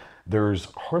dietitian. There's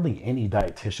hardly any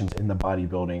dietitians in the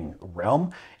bodybuilding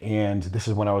realm. And this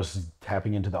is when I was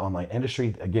tapping into the online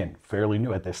industry, again, fairly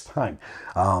new at this time.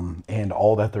 And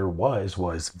all that there was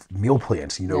meal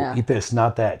plans, you know, eat this,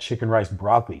 not that, chicken, rice,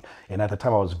 broccoli. And at the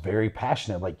time I was very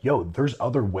passionate, like, yo, there's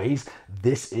other ways.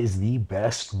 This is the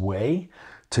best way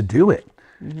to do it.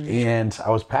 And I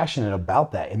was passionate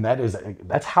about that. And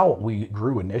that's how we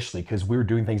grew initially, because we were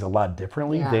doing things a lot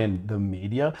differently than the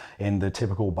media and the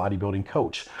typical bodybuilding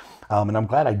coach. And I'm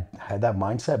glad I had that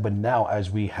mindset. But now,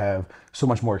 as we have so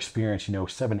much more experience, you know,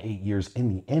 7-8 years in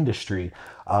the industry,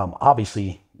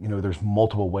 obviously, you know, there's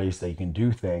multiple ways that you can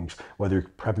do things, whether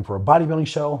you're prepping for a bodybuilding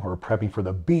show or prepping for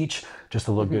the beach, just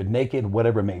to look good naked,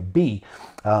 whatever it may be.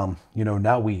 You know,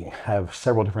 now we have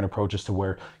several different approaches to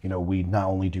where, you know, we not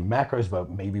only do macros,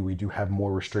 but maybe we do have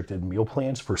more restricted meal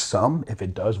plans for some, if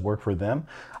it does work for them.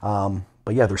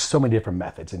 But yeah, there's so many different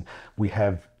methods, and we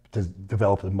have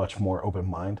developed a much more open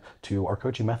mind to our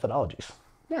coaching methodologies.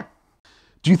 Yeah.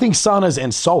 Do you think saunas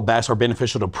and salt baths are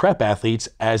beneficial to prep athletes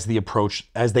as they approach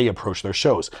their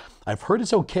shows? I've heard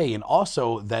it's okay, and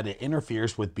also that it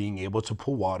interferes with being able to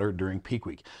pull water during peak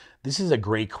week. This is a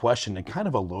great question and kind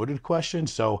of a loaded question,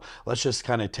 so let's just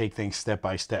kind of take things step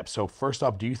by step. So first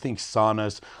off, do you think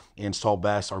saunas and salt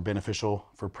baths are beneficial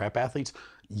for prep athletes?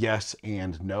 Yes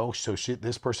and no. So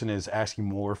this person is asking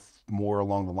more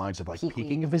along the lines of like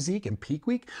peaking a physique and peak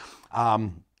week. So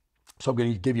I'm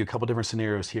going to give you a couple different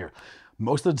scenarios here.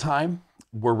 Most of the time,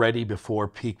 we're ready before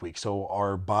peak week. So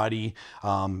our body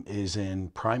is in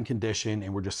prime condition,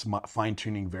 and we're just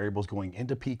fine-tuning variables going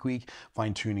into peak week,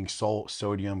 fine-tuning salt,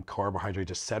 sodium,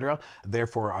 carbohydrates, etc.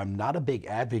 Therefore, I'm not a big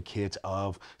advocate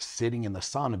of sitting in the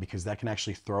sauna, because that can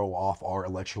actually throw off our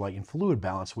electrolyte and fluid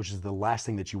balance, which is the last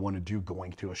thing that you want to do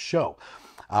going to a show.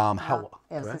 I was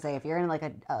going to say, if you're in like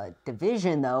a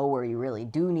division, though, where you really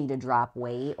do need to drop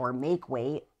weight or make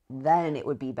weight, then it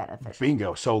would be beneficial.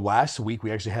 Bingo. So last week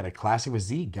we actually had a classic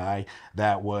physique guy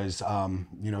that was,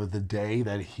 you know, the day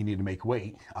that he needed to make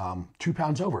weight, 2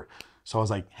 pounds over. So I was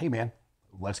like, hey man,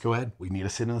 let's go ahead. We need to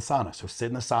sit in the sauna. So sit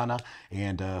in the sauna,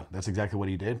 and that's exactly what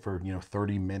he did for, you know,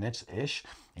 30 minutes ish.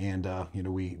 And you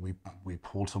know, we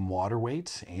pulled some water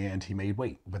weights, and he made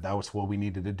weight. But that was what we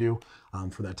needed to do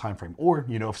for that time frame. Or,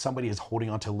 you know, if somebody is holding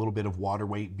on to a little bit of water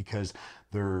weight because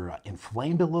they're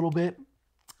inflamed a little bit,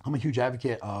 I'm a huge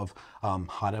advocate of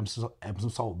hot Epsom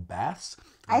salt baths.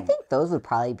 I think those would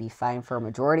probably be fine for a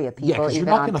majority of people. Yeah, because you're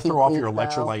not going to throw off your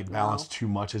electrolyte balance too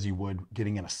much as you would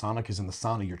getting in a sauna, because in the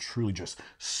sauna, you're truly just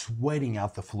sweating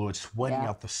out the fluid, sweating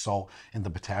out the salt and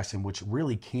the potassium, which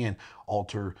really can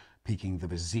alter peaking the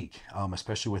physique,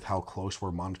 especially with how close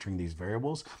we're monitoring these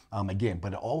variables. Again,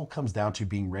 but it all comes down to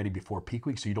being ready before peak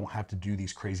week, so you don't have to do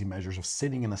these crazy measures of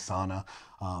sitting in the sauna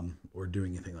or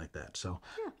doing anything like that. So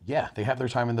yeah, they have their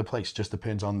time and their place. Just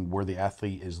depends on where the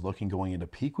athlete is looking going into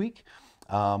peak week.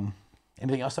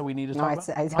 Anything else that we need to talk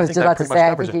about? I was just about to say,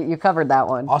 I think you covered that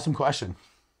one. Awesome question.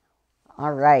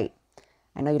 All right.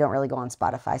 I know you don't really go on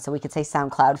Spotify, so we could say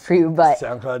SoundCloud for you, but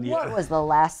SoundCloud, yeah. What was the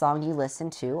last song you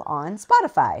listened to on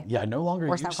Spotify? Yeah, I no longer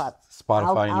use SoundCloud.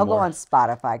 Spotify anymore. I'll go on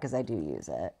Spotify because I do use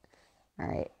it. All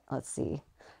right, let's see.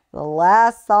 The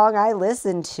last song I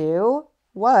listened to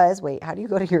was, wait, how do you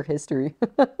go to your history?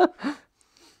 How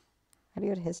do you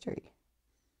go to history?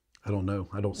 I don't know.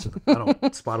 I don't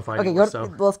Spotify. Okay, anymore, so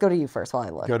let's go to you first while I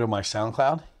look. go to my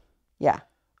SoundCloud. Yeah.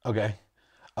 Okay.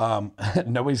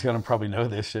 Nobody's gonna probably know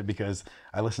this shit because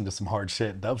I listen to some hard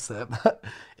shit dubstep.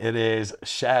 It is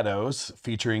Shadows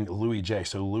featuring Louis J.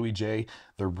 So Louis J,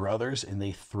 they're brothers and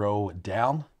they throw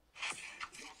down.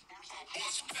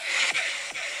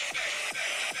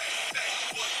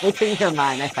 Wait till you hear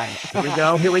mine. I find it. Here we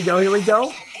go. Here we go. Here we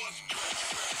go.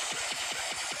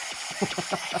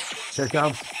 Here it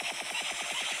comes.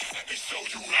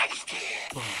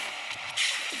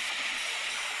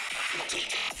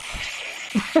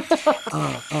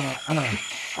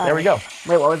 There we go.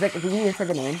 Wait, what was it? Did you just say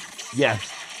the name? Yeah.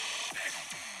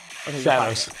 Okay,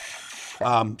 Shadows.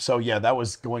 So yeah, that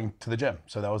was going to the gym.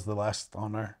 So that was the last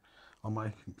on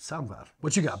my SoundCloud.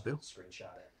 What you got, Bill? Screenshot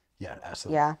it. Yeah,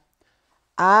 absolutely. Yeah.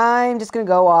 I'm just going to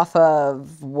go off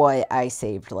of what I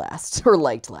saved last or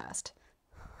liked last.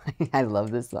 I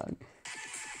love this song.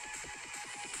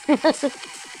 Probably the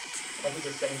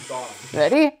same song.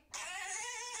 Ready?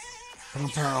 I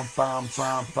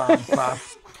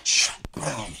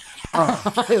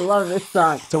love this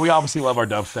song. So we obviously love our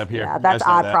dubstep here. Yeah, You that's guys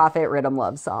know Odd that. Profit Rhythm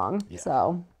Love song. Yeah.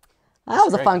 So that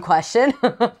was a great. fun question.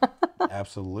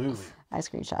 Absolutely. I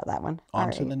screenshot that one. On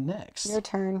All to right. the next. Your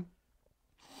turn.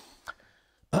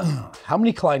 How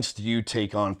many clients do you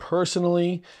take on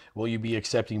personally? Will you be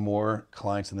accepting more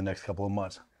clients in the next couple of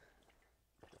months?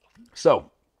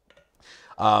 So,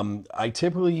 I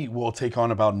typically will take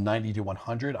on about 90 to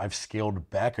 100. I've scaled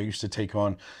back. I used to take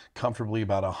on comfortably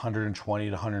about 120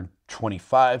 to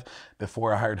 125.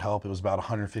 Before I hired help, it was about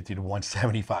 150 to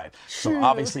 175. So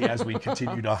obviously, as we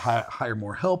continue to hire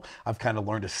more help, I've kind of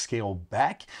learned to scale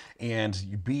back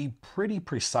and be pretty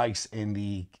precise in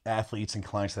the athletes and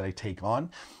clients that I take on.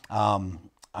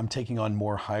 I'm taking on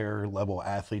more higher level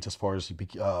athletes as far as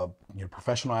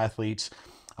professional athletes.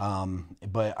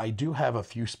 But I do have a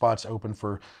few spots open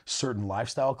for certain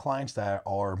lifestyle clients that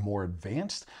are more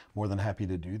advanced. More than happy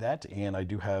to do that. And I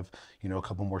do have, a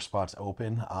couple more spots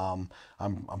open. I'm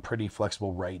pretty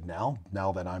flexible right now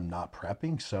that I'm not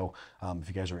prepping. So, if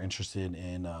you guys are interested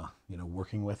in,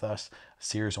 working with us,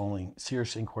 serious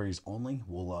inquiries only,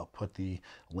 we'll put the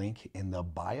link in the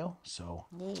bio. So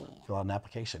fill out an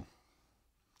application.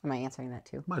 Am I answering that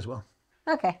too? Might as well.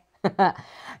 Okay.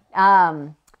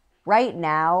 Right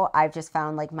now, I've just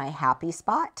found like my happy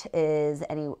spot is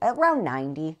around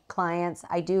 90 clients.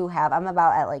 I'm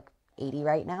about at like 80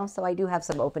 right now. So I do have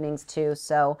some openings too.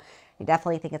 So I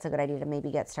definitely think it's a good idea to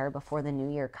maybe get started before the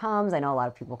new year comes. I know a lot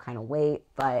of people kind of wait,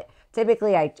 but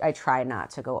typically I try not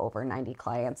to go over 90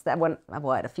 clients. That one,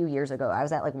 a few years ago, I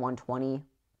was at like 120.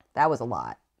 That was a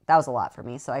lot. That was a lot for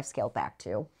me. So I've scaled back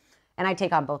too. And I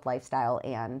take on both lifestyle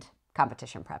and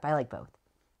competition prep. I like both.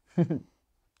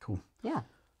 Cool. Yeah.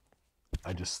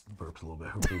 I just burped a little bit.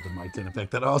 Hopefully the mic didn't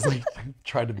affect that. I was like,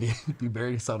 trying to be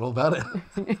very subtle about it.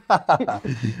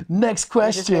 Next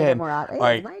question. Hey, All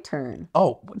right. It's my turn.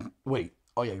 Oh, wait.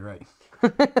 Oh, yeah, you're right.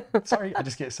 Sorry, I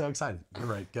just get so excited. You're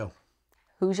right. Go.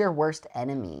 Who's your worst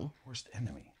enemy? Worst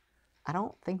enemy? I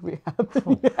don't think we have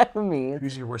any enemies.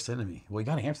 Who's your worst enemy? Well, you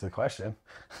got to answer the question.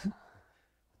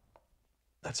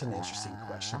 That's an interesting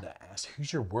question to ask.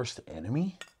 Who's your worst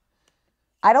enemy?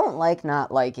 I don't like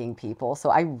not liking people,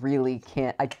 so I really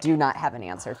can't. I do not have an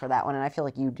answer for that one, and I feel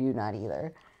like you do not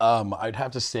either. I'd have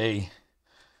to say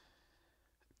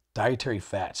dietary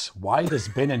fats. Why does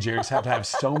Ben and Jerry's have to have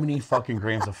so many fucking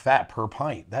grams of fat per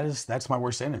pint? That's my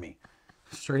worst enemy.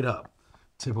 Straight up.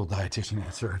 Typical dietitian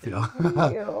answer, I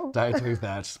feel. Dietary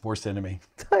fats, worst enemy.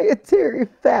 Dietary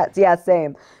fats. Yeah,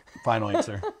 same. Final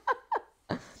answer.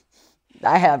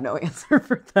 I have no answer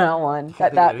for that one.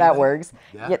 That works.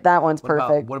 Yeah, that one's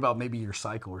perfect. What about maybe your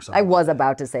cycle or something? I was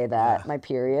about to say that. Yeah. My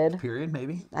period. Period,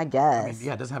 maybe? I guess. I mean,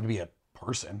 yeah, it doesn't have to be a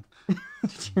person.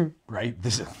 Right?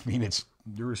 It's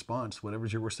your response.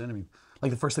 Whatever's your worst enemy.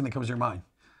 Like the first thing that comes to your mind.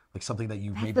 Like something that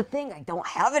you That's the thing. I don't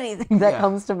have anything that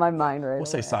comes to my mind right We'll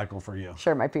say cycle for you.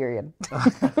 Sure, my period.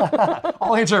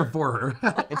 I'll answer it for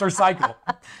her. It's her cycle.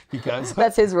 Because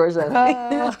that's his worst enemy.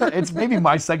 It's maybe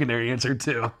my secondary answer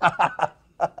too.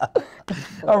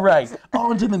 All right.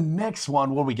 On to the next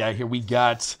one. What do we got here? We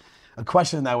got a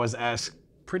question that was asked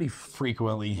pretty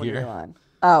frequently here.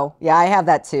 Oh, yeah, I have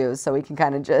that too. So we can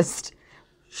kind of just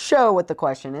show what the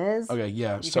question is. Okay,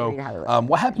 yeah. So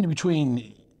what happened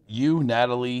between you,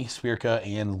 Natalie, Spirka,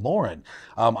 and Lauren?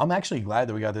 I'm actually glad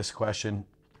that we got this question.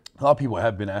 A lot of people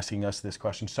have been asking us this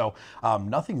question. So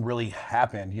nothing really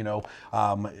happened, you know.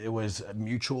 It was a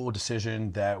mutual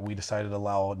decision that we decided to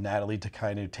allow Natalie to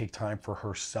kind of take time for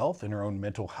herself and her own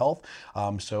mental health.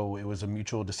 So it was a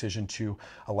mutual decision to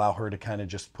allow her to kind of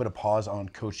just put a pause on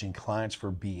coaching clients for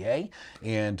BA.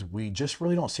 And we just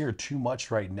really don't see her too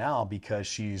much right now because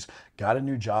she's got a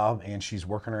new job and she's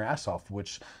working her ass off,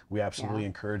 which we absolutely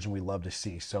encourage and we love to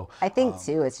see. So I think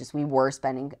too, it's just we were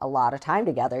spending a lot of time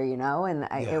together, you know, and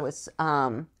it was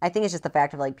I think it's just the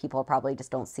fact of like people probably just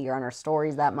don't see her on her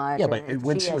stories that much. Yeah, but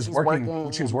when she was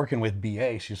working with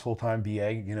BA, she's full-time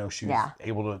BA, you know, she was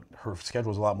able to, her schedule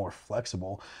was a lot more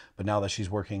flexible. But now that she's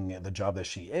working the job that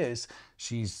she is,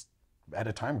 she's at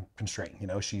a time constraint, you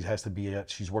know, she has to be,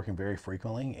 she's working very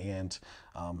frequently and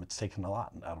it's taken a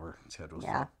lot out of her schedule.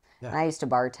 Yeah. So. Yeah. And I used to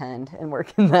bartend and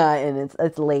work in that, and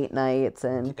it's late nights,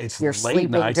 and you're sleeping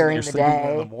during the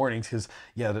day. In the mornings, because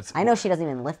that's. I know she doesn't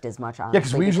even lift as much on. Yeah,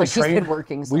 because we usually train.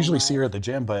 Working so we usually much. see her at the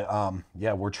gym, but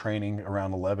we're training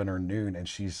around 11 or noon, and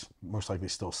she's most likely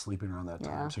still sleeping around that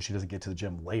time, so she doesn't get to the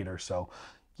gym later. So,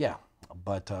 yeah,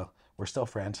 but we're still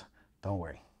friends. Don't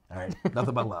worry. All right,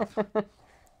 nothing but love.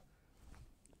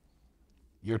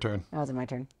 Your turn. Oh, is it my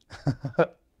turn?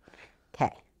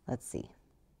 Okay, let's see.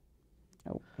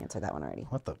 Oh, answered that one already.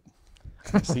 What the?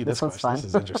 See, this one's question. fun. This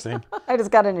is interesting. I just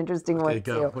got an interesting one Okay,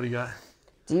 go. too. What do you got?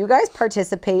 Do you guys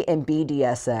participate in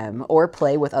BDSM or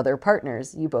play with other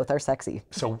partners? You both are sexy.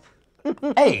 So,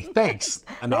 hey, thanks,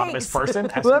 anonymous person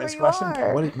asking Whoever this you question.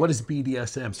 are. What is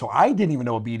BDSM? So I didn't even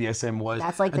know what BDSM was.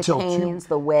 That's like the until chains,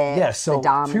 the whips, yeah, so the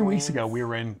dominance. 2 weeks ago, we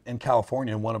were in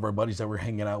California, and one of our buddies that we're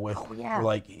hanging out with,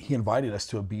 yeah. he invited us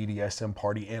to a BDSM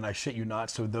party, and I shit you not,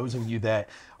 so those of you that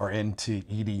are into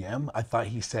EDM, I thought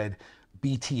he said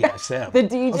BTSM. The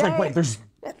DJ? I was like, wait, there's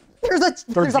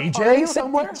a DJ party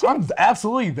somewhere? I'm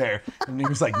absolutely there. And he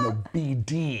was like, no,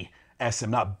 BDSM,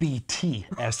 not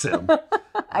BTSM.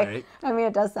 Right? I mean,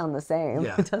 it does sound the same.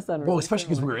 Yeah. It does sound well, really especially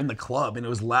because we were in the club and it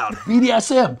was loud.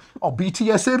 BDSM. Oh,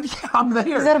 BTSM? Yeah, I'm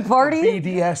there. Is that a party?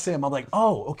 BDSM. I'm like,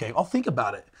 oh, okay, I'll think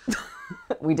about it.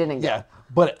 We didn't get Yeah,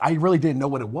 but I really didn't know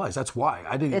what it was. That's why.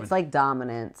 I didn't It's like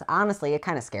dominance. Honestly, it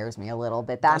kind of scares me a little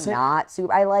bit. That's not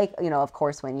super. I like, of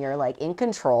course, when you're like in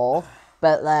control,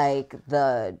 but like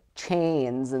the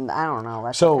chains and I don't know.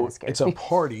 That's so scary. it's a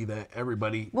party that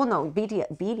everybody. Well, no,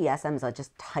 BDSM is a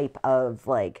just type of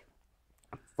like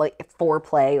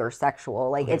foreplay or sexual.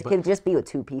 Like it can just be with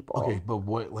two people. Okay, but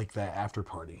what like that after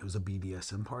party? It was a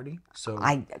BDSM party. So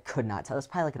I could not tell. It's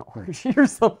probably like an orgy or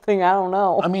something. I don't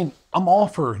know. I mean, I'm all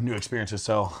for new experiences,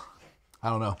 so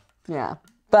I don't know. Yeah,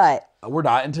 but we're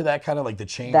not into that kind of like the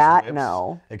chains. That whips,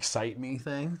 no excite me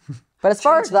thing. But as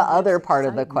far as the other part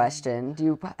of the question, do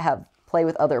you play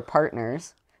with other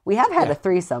partners? We have had a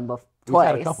threesome twice. We've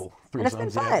had a couple threesomes. And it's been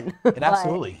fun. Yeah. And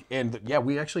absolutely. And yeah,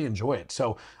 we actually enjoy it.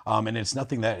 So, and it's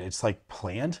nothing that it's like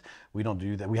planned. We don't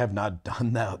do that. We have not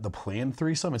done the planned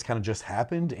threesome. It's kind of just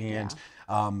happened. And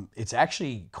it's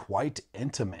actually quite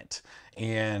intimate.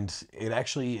 And it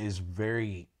actually is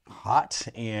very hot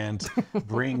and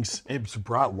it's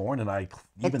brought Lauren and I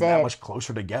even that much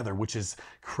closer together, which is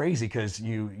crazy because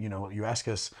you ask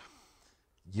us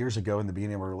years ago in the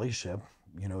beginning of our relationship,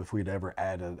 if we'd ever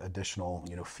add an additional,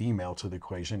 female to the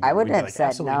equation, I would have like, said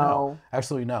absolutely no.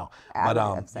 Absolutely no. But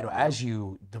as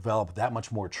you develop that much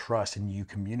more trust and you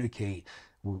communicate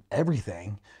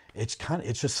everything, it's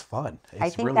just fun. It's I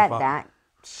think really that fun. that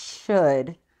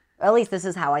should, at least this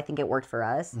is how I think it worked for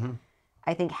us. Mm-hmm.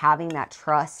 I think having that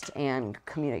trust and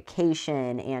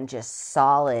communication and just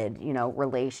solid,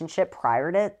 relationship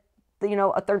prior to,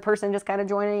 a third person just kind of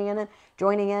joining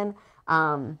in.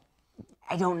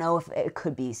 I don't know if it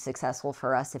could be successful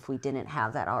for us if we didn't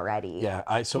have that already. Yeah,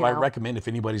 I recommend if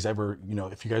anybody's ever,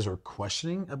 if you guys are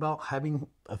questioning about having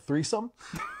a threesome,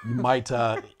 you might,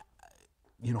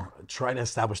 try to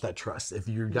establish that trust. If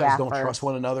you guys don't trust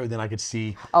one another, then I could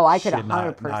see. Oh, I could shit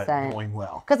 100% not going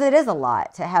well. Because it is a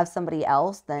lot to have somebody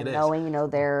else than knowing,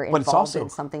 they're involved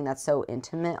in something that's so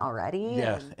intimate already.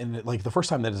 Yeah, and like the first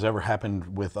time that has ever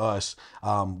happened with us,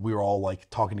 we were all like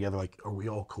talking together, like, are we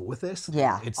all cool with this?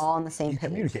 Yeah, it's all on the same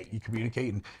page. You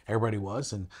communicate, and everybody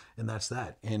was, and that's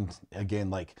that. And again,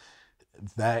 like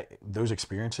those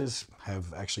experiences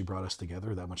have actually brought us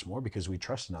together that much more because we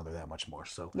trust another that much more.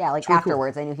 So yeah, like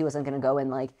afterwards, I knew he wasn't going to go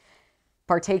and like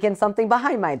partake in something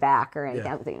behind my back or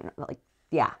anything. Like,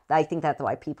 yeah, I think that's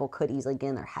why people could easily get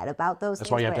in their head about those things.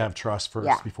 That's why you have to have trust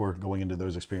first before going into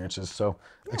those experiences. So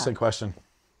excellent question.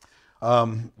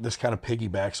 This kind of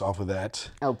piggybacks off of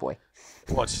that. Oh boy.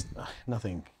 Well, it's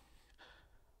nothing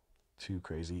too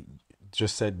crazy.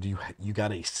 Just said, you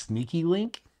got a sneaky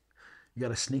link? You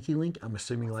got a sneaky link? I'm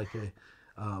assuming like a,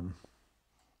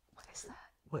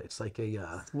 what? It's like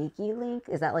a Sneaky link?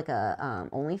 Is that like a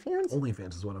OnlyFans?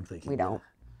 OnlyFans is what I'm thinking. We don't.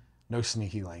 No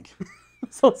sneaky link.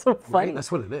 So funny. Right?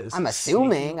 That's what it is. I'm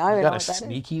assuming. Sneaky. I don't You know got a what that is.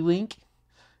 sneaky link?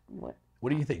 What? What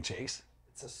do you think, Chase?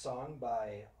 It's a song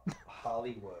by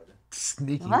Hollywood.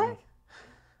 Sneaky What? link.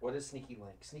 What is sneaky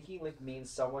link? Sneaky link means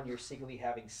someone you're secretly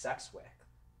having sex with.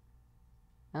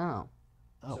 Oh.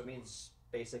 So it means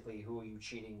basically who are you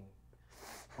cheating?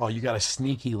 Oh, you got a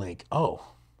sneaky link. Oh,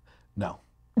 no.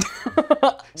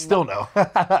 Still no.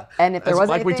 And if there was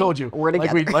like we anything, told you, we're like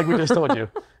together. we just told you.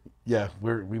 Yeah,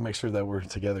 we make sure that we're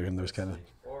together in those kind of.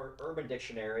 Or Urban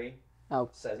Dictionary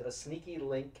says a sneaky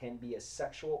link can be a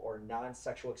sexual or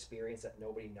non-sexual experience that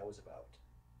nobody knows about.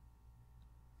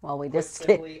 Well, we Put just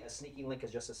simply, a sneaky link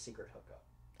is just a secret hookup.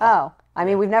 Oh, I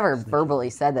mean, we've never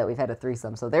verbally said that we've had a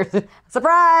threesome, so there's a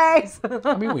surprise.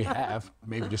 I mean, we have,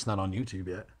 maybe just not on YouTube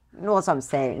yet. No, that's what I'm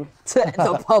saying to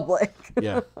the public.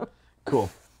 Yeah, cool.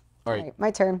 All right,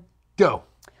 My turn. go.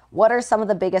 What are some of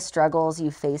the biggest struggles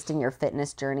you faced in your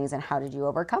fitness journeys, and how did you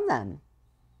overcome them?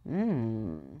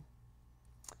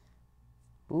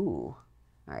 Ooh.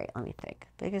 All right, let me think.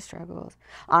 Biggest struggles.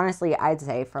 Honestly, I'd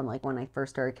say from like when I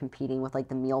first started competing with like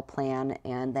the meal plan,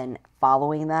 and then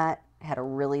following that, had a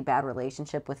really bad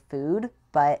relationship with food,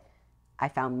 but I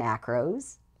found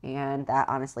macros, and that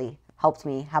honestly helped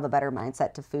me have a better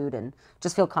mindset to food and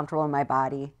just feel comfortable in my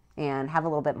body and have a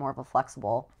little bit more of a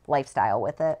flexible lifestyle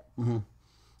with it. And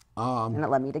it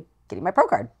led me to getting my pro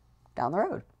card down the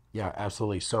road. Yeah,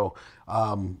 absolutely. So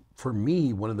for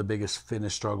me, one of the biggest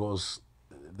fitness struggles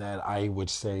that I would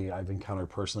say I've encountered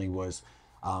personally was,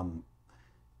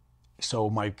 so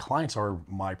my clients are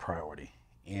my priority.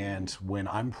 And when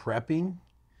I'm prepping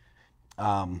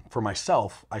for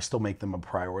myself, I still make them a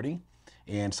priority.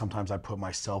 And sometimes I put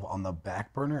myself on the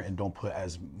back burner and don't put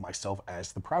as myself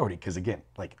as the priority. Because again,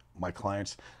 like my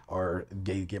clients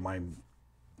they get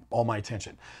all my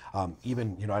attention.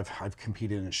 Even, you know, I've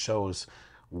competed in shows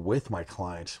with my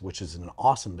clients, which is an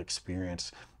awesome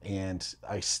experience. And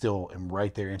I still am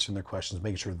right there answering their questions,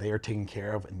 making sure they are taken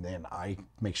care of, and then I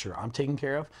make sure I'm taken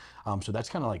care of. So that's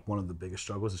kind of like one of the biggest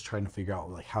struggles, is trying to figure out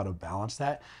like how to balance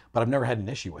that. But I've never had an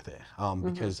issue with it,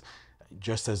 because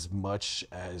just as much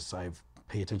as I've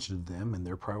paid attention to them and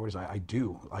their priorities,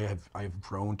 I've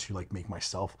grown to like make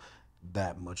myself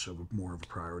that much of more of a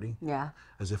priority. Yeah.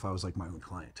 As if I was like my own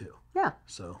client too. Yeah.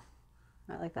 So.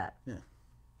 I like that. Yeah.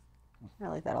 I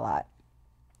like that a lot.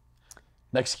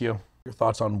 Next cue, your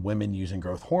thoughts on women using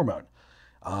growth hormone.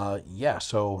 Yeah,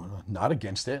 so not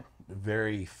against it.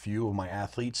 Very few of my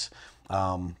athletes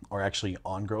are actually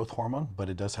on growth hormone, but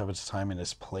it does have its time and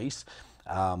its place.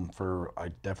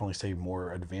 I definitely say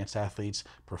more advanced athletes,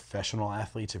 professional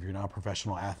athletes. If you're not a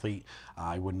professional athlete,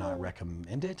 I would not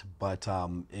recommend it, but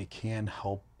it can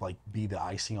help like be the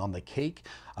icing on the cake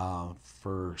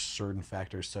for certain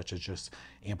factors, such as just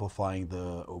amplifying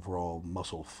the overall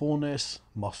muscle fullness,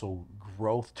 muscle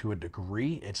growth to a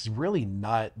degree. It's really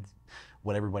not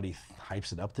what everybody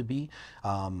hypes it up to be,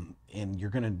 and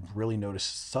you're going to really notice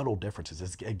subtle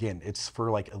differences. It's for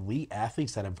like elite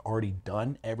athletes that have already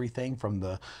done everything from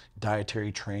the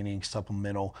dietary training,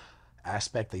 supplemental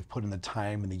aspect. They've put in the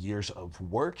time and the years of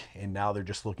work, and now they're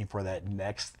just looking for that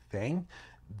next thing.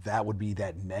 That would be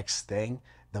that next thing,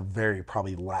 the very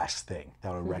probably last thing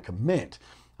that I would recommend.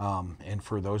 And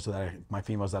for those my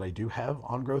females that I do have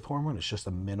on growth hormone, it's just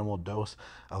a minimal dose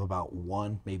of about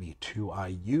 1, maybe 2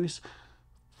 IUs,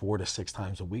 4 to 6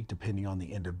 times a week, depending on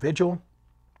the individual.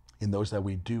 And those that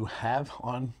we do have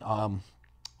on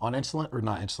insulin, or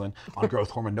not insulin, on growth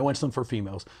hormone, no insulin for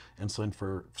females, insulin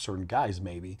for certain guys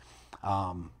maybe,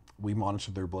 we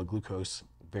monitor their blood glucose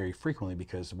very frequently,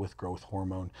 because with growth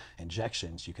hormone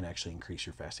injections, you can actually increase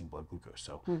your fasting blood glucose.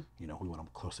 So, you know, we want to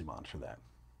closely monitor that.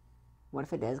 What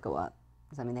if it does go up?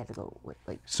 Does that mean they have to go with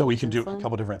like? So we can do a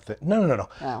couple different things. No.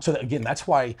 Oh. So again, that's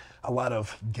why a lot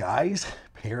of guys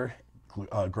pair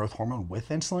growth hormone with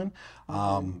insulin,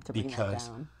 because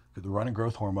they're running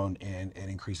growth hormone and it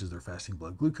increases their fasting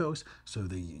blood glucose. So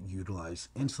they utilize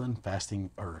insulin,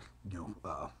 fasting, or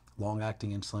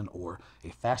long-acting insulin or a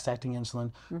fast-acting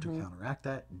insulin to counteract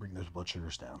that and bring those blood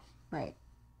sugars down. Right.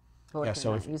 But what if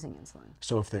they're not using insulin?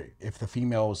 So if the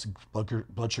female's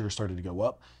blood sugar started to go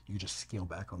up, you just scale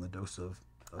back on the dose of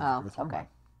growth hormone. Okay.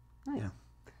 Nice. Yeah.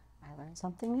 I learned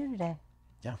something new today.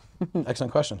 Yeah.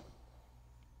 Excellent question.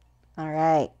 All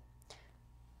right.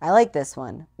 I like this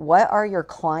one. What are your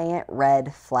client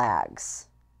red flags?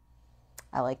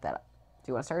 I like that. Do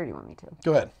you want to start, or do you want me to?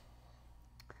 Go ahead.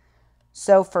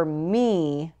 So for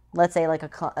me, let's say like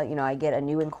I get a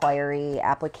new inquiry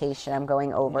application, I'm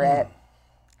going over it.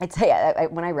 I'd say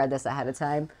when I read this ahead of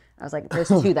time, I was like, there's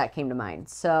two that came to mind.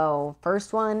 So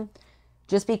first one,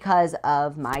 just because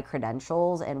of my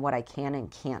credentials and what I can and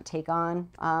can't take on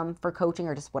for coaching,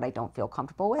 or just what I don't feel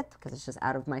comfortable with, because it's just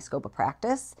out of my scope of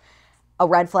practice. A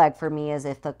red flag for me is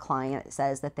if the client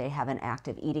says that they have an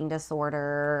active eating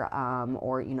disorder,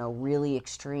 or, you know, really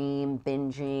extreme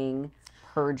binging,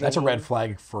 purging. That's a red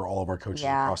flag for all of our coaches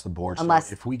across the board. Unless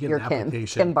so if we get you're an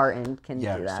application, Kim Barton can do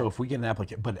that. So if we get an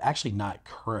application, but actually not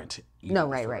current eating No,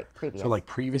 disorder. right, previous. So like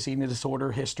previous eating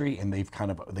disorder history, and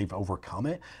they've overcome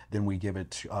it, then we give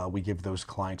it to, we give those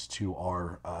clients to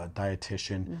our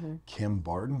dietitian, Kim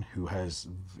Barton, who is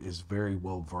very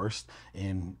well versed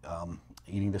in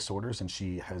eating disorders, and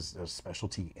she has a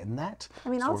specialty in that. I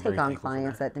mean, I'll take on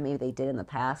clients that maybe they did in the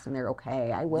past and they're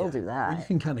okay. I will do that. Well, you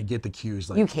can kind of get the cues.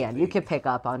 Like you can pick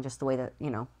up on just the way that, you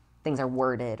know, things are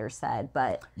worded or said,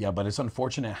 but yeah, but it's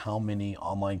unfortunate how many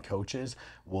online coaches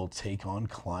will take on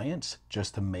clients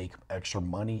just to make extra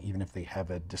money, even if they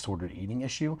have a disordered eating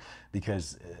issue,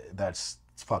 because it's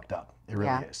fucked up. It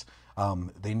really is.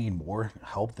 They need more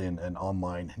help than an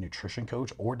online nutrition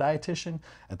coach or dietitian.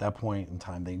 At that point in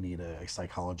time, they need a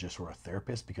psychologist or a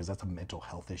therapist, because that's a mental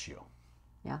health issue.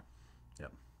 Yeah.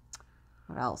 Yep.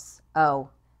 What else? Oh,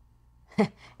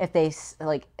 if they,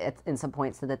 like, in some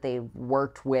points said that they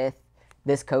worked with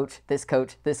this coach, this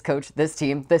coach, this coach, this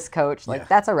team, this coach, like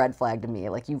that's a red flag to me.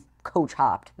 Like, you've coach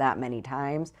hopped that many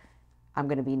times, I'm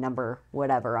going to be number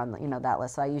whatever on the, you know, that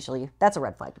list. So that's a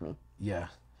red flag to me. Yeah.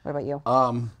 What about you?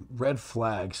 Red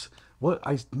flags. What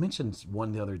I mentioned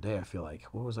one the other day, I feel like.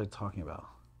 What was I talking about?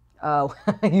 Oh,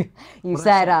 you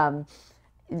said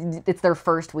it's their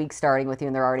first week starting with you,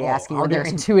 and they're already asking what their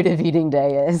intuitive eating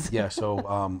day is. Yeah,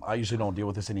 so I usually don't deal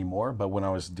with this anymore, but when I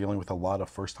was dealing with a lot of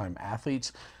first-time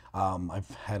athletes, I've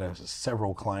had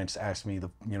several clients ask me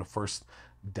the first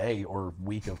day or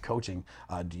week of coaching,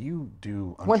 do you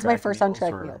do when's my first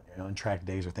untracked meal? Untracked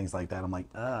days or things like that? I'm like,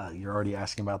 you're already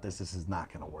asking about this. This is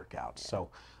not going to work out. So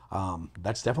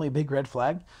that's definitely a big red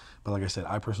flag. But like I said,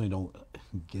 I personally don't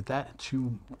get that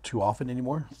too often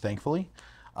anymore, thankfully.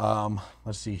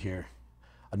 Let's see here.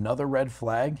 Another red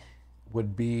flag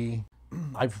would be,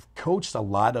 I've coached a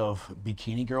lot of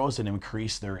bikini girls and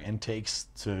increased their intakes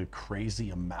to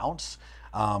crazy amounts.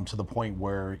 To the point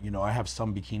where, I have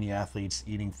some bikini athletes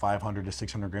eating 500 to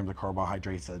 600 grams of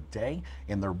carbohydrates a day,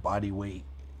 and their body weight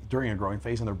during a growing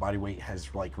phase, and their body weight has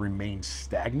remained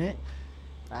stagnant.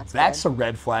 That's a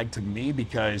red flag to me,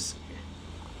 because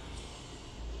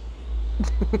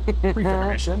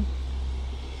pre-federation.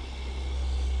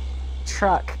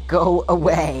 Truck, go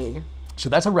away. So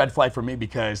that's a red flag for me,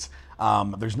 because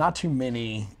there's not too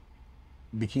many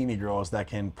bikini girls that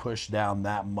can push down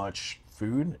that much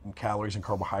food and calories and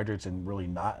carbohydrates and really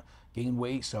not gain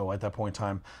weight. So at that point in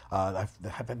time, I've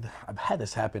had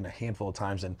this happen a handful of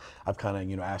times, and I've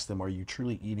kind of asked them, are you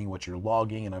truly eating what you're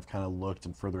logging? And I've kind of looked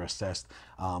and further assessed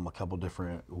a couple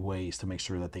different ways to make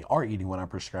sure that they are eating what I'm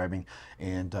prescribing.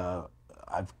 And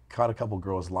I've caught a couple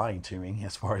girls lying to me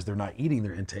as far as they're not eating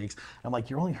their intakes. I'm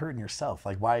like, you're only hurting yourself.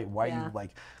 Like, why are you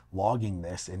logging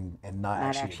this and not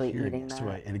actually eating it? So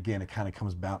it kind of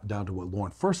comes down to what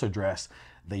Lauren first addressed.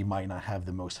 They might not have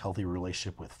the most healthy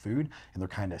relationship with food, and they're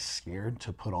kind of scared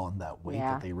to put on that weight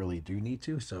that they really do need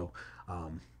to. So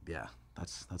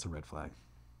that's a red flag.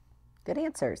 Good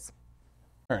answers.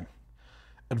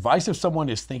 Advice if someone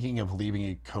is thinking of leaving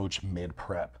a coach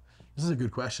mid-prep. This is a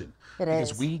good question.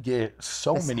 Because we get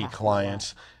so many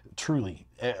clients, truly,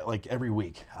 like every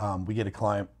week. We get a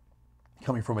client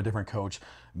coming from a different coach,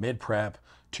 mid-prep,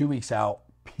 2 weeks out,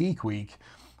 peak week.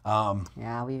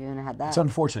 Yeah, we've even had that. It's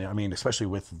unfortunate. I mean, especially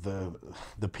with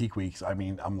the peak weeks. I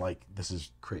mean, I'm like, this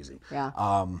is crazy. Yeah.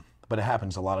 But it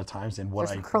happens a lot of times. And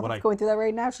There's a girl that's going through that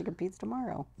right now. She competes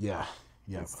tomorrow. Yeah.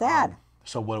 It's sad.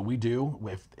 So what we do,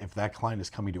 if that client is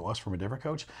coming to us from a different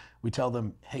coach, we tell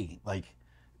them, hey,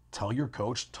 tell your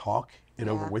coach, talk it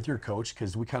over with your coach,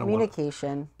 because we kind of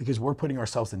communication. Because we're putting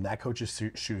ourselves in that coach's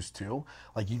shoes too.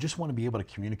 You just want to be able to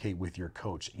communicate with your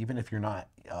coach, even if you're not,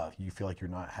 you feel like you're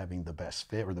not having the best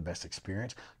fit or the best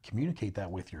experience. Communicate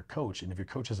that with your coach, and if your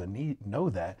coach doesn't know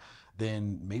that,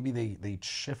 then maybe they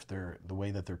shift the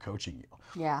way that they're coaching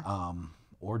you. Yeah.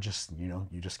 Or just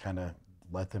you just kind of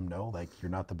let them know you're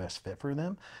not the best fit for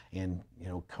them, and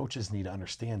coaches need to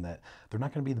understand that they're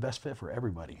not going to be the best fit for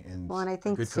everybody. And well, and I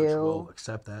think a good coach will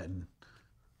accept that. And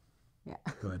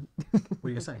go ahead. What are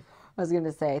you gonna say? I was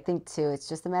gonna say, I think too, it's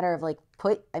just a matter of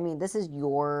this is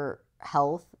your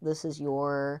health, this is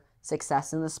your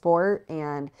success in the sport,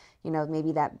 and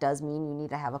maybe that does mean you need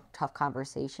to have a tough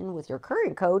conversation with your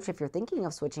current coach if you're thinking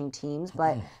of switching teams.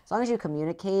 But as long as you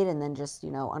communicate and then just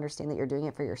understand that you're doing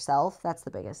it for yourself, that's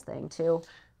the biggest thing too.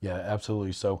 Yeah,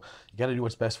 absolutely. So you got to do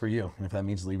what's best for you. And if that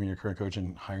means leaving your current coach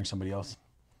and hiring somebody else,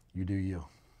 you do you.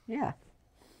 Yeah.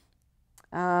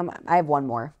 I have one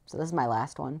more. So this is my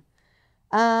last one.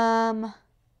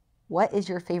 What is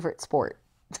your favorite sport?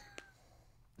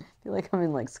 I feel like I'm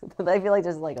in like, I feel like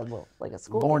there's like a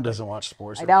school. Lauren doesn't watch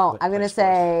sports. I don't. I'm going to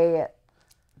say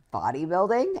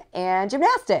bodybuilding and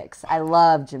gymnastics. I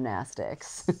love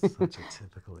gymnastics. Such a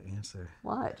typical answer.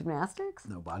 What? Gymnastics?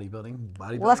 No, bodybuilding?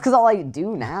 Well, that's because all I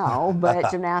do now,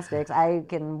 but gymnastics, I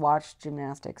can watch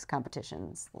gymnastics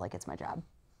competitions like it's my job.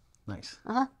 Nice.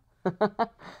 Uh-huh.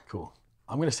 Cool.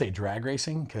 I'm going to say drag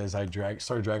racing because I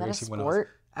started drag racing when I was... sport?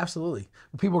 Absolutely.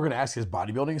 People are going to ask, is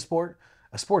bodybuilding a sport?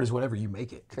 A sport is whatever you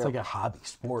make it. True. It's like a hobby,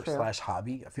 sport True. /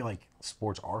 hobby. I feel like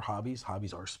sports are hobbies.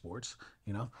 Hobbies are sports,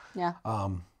 you know? Yeah.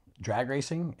 Drag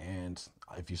racing, and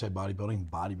if you said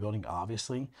bodybuilding,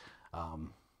 obviously. And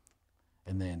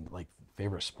then, like,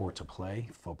 favorite sport to play?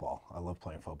 Football. I love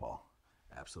playing football.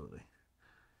 Absolutely.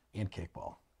 And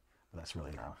kickball. But that's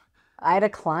really not... I had a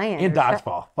client. And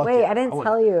dodgeball. Fuck Wait, yeah. I didn't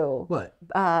tell you. What?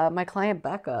 My client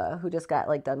Becca, who just got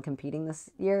like done competing this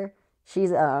year,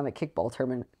 she's on a kickball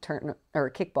or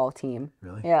a kickball team.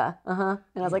 Really? Yeah. And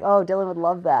I was like, oh, Dylan would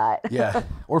love that. Yeah.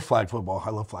 Or flag football.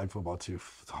 I love flag football too.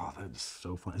 Oh, that is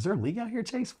so fun. Is there a league out here,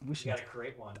 Chase? We should. You gotta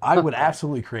create one. I would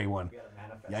absolutely create one. You gotta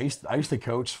manifest. Yeah, I used to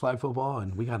coach flag football,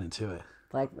 and we got into it.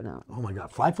 No. Oh my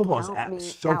god, flag football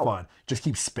is so fun. Just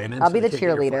keep spinning. I'll be the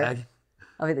cheerleader.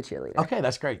 I'll be the cheerleader. Okay,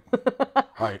 that's great. All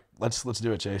right, let's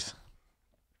do it, Chase.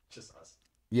 Just us.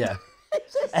 Yeah.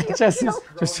 Just get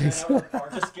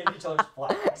each other's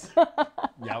flags.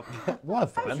 Yeah, we'll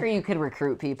have fun. I'm sure you could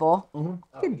recruit people. You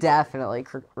could definitely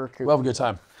recruit. We'll have a good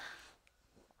time.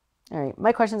 All right,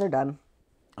 my questions are done.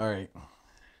 All right.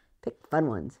 Pick fun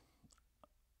ones.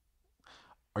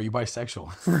 Are you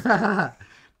bisexual?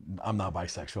 I'm not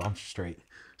bisexual. I'm straight.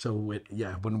 So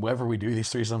whenever we do these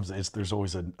threesomes, there's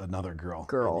always another girl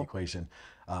in the equation.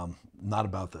 Not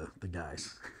about the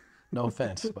guys. No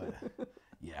offense, but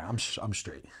yeah, I'm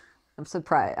straight. I'm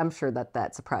surprised. I'm sure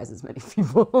that surprises many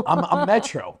people. I'm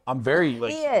metro. I'm very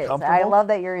like he is. comfortable. I love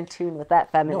that you're in tune with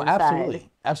that feminine side.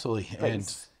 Absolutely. And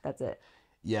that's it.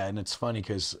 Yeah, and it's funny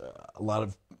because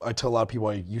I tell a lot of people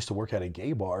I used to work at a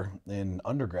gay bar in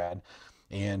undergrad,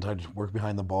 and I'd work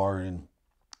behind the bar, and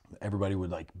everybody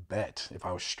would like bet if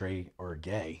I was straight or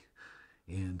gay,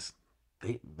 and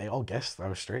they all guessed I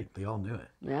was straight. They all knew it.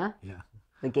 Yeah. Yeah.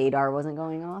 The gaydar wasn't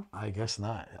going off? I guess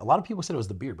not. A lot of people said it was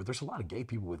the beard, but there's a lot of gay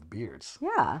people with beards.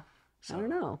 Yeah. So, I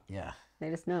don't know. Yeah. They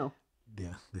just know.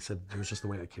 Yeah. They said it was just the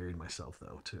way I carried myself,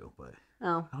 though, too. But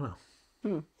oh. I don't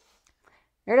know.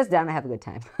 You're just down to have a good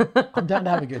time. I'm down to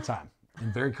have a good time.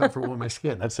 I'm very comfortable with my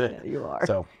skin. That's it. Yeah, you are.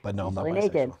 So, but no, I'm not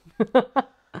naked.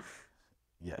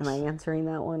 Yes. Am I answering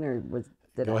that one, or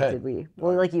Go ahead. Did we?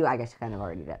 Well, like you, I guess you kind of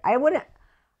already did. I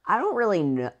don't really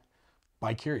know.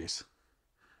 Bi-curious.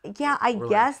 Yeah, I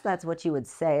guess that's what you would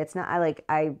say. It's not.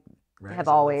 I have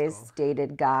always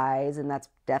dated guys, and that's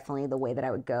definitely the way that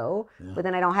I would go. Yeah. But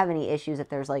then I don't have any issues if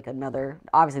there's like another.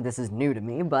 Obviously, this is new to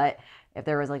me, but if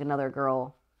there was like another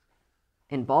girl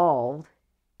involved,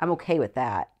 I'm okay with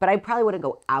that. But I probably wouldn't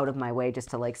go out of my way just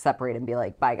to like separate and be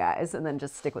like, bye guys, and then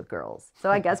just stick with girls.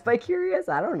 So I guess bi-curious,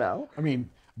 I don't know. I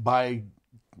mean,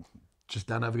 just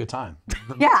down to have a good time.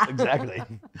 Yeah. Exactly.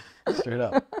 Straight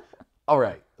up. All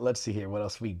right, let's see here. What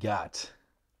else we got?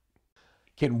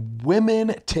 Can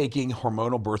women taking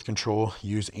hormonal birth control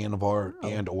use Anavar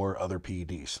and or other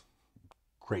PEDs?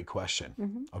 Great question.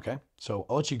 Mm-hmm. Okay, so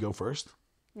I'll let you go first.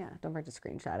 Yeah, don't forget to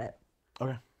screenshot it.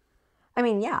 Okay. I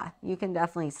mean, yeah, you can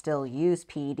definitely still use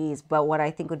PEDs, but what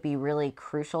I think would be really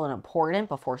crucial and important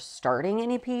before starting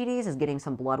any PEDs is getting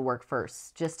some blood work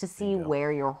first, just to see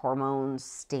where your hormones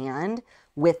stand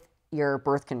with your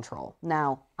birth control.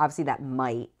 Now, obviously that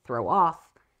might throw off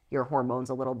your hormones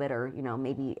a little bit, or,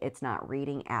 maybe it's not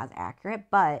reading as accurate,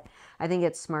 but I think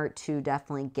it's smart to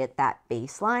definitely get that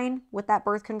baseline with that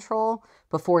birth control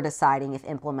before deciding if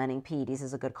implementing PEDs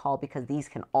is a good call, because these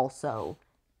can also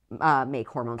make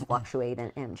hormones fluctuate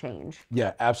and change.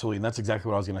 Yeah, absolutely. And that's exactly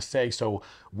what I was going to say. So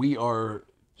we are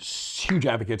huge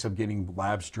advocates of getting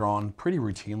labs drawn pretty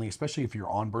routinely, especially if you're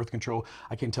on birth control.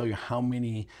 I can tell you how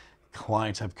many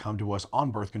clients have come to us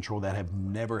on birth control that have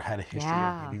never had a history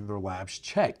of getting their labs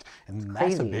checked. And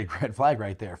that's a big red flag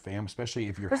right there, fam, especially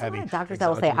if you're having... There's a lot of doctors that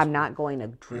will say, I'm not going to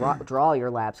draw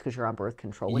your labs because you're on birth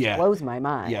control, which blows my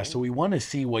mind. Yeah, so we want to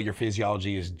see what your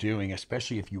physiology is doing,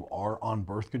 especially if you are on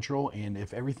birth control, and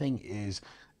if everything is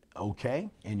okay,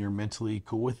 and you're mentally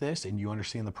cool with this, and you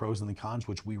understand the pros and the cons,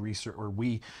 which we research or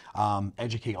we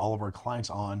educate all of our clients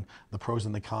on the pros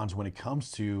and the cons when it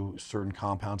comes to certain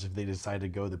compounds. If they decide to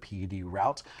go the PED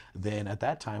route, then at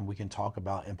that time we can talk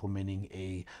about implementing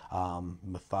a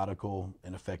methodical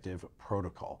and effective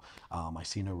protocol. I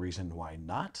see no reason why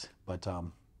not, but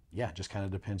yeah, it just kind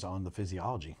of depends on the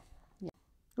physiology. Yeah.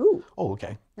 Ooh. Oh,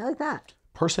 okay. I like that.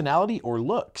 Personality or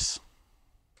looks?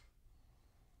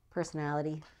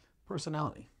 Personality.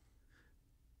 Personality.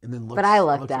 And then looks. But I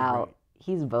lucked out.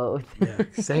 He's both. Yeah,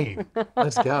 same.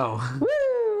 Let's go.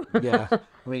 Woo! Yeah.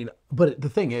 I mean, but the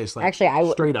thing is, like,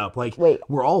 actually, straight up, like,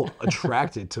 we're all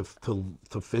attracted to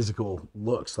physical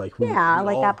looks. Like, yeah,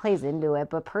 like that plays into it,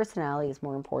 but personality is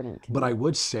more important. But I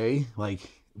would say, like,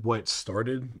 what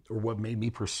started or what made me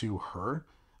pursue her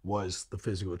was the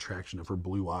physical attraction of her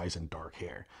blue eyes and dark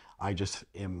hair. I just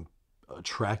am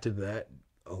attracted to that.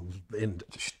 And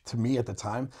to me at the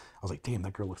time, I was like, damn,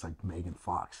 that girl looks like Megan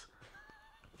Fox.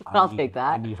 I'll take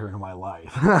that. I need her in my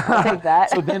life. I'll take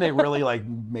that. So then it really like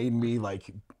made me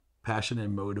like passionate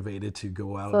and motivated to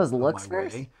go out. So those looks my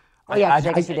first? way. Oh yeah,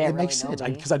 it makes sense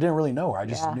because I didn't really know her. I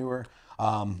just knew her.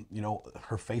 You know,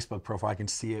 her Facebook profile, I can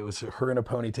see it was her in a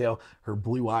ponytail, her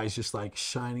blue eyes just like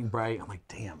shining bright. I'm like,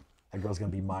 damn, that girl's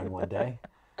gonna be mine one day.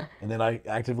 And then I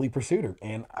actively pursued her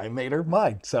and I made her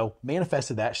mine. So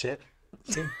manifested that shit.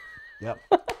 See? Yep,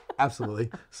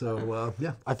 absolutely. So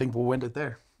yeah, I think we'll end it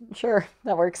there. Sure,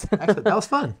 that works. Excellent. That was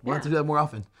fun. We'll have to do that more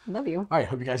often. Love you. All right,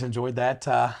 hope you guys enjoyed that.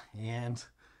 And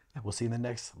yeah, we'll see you in the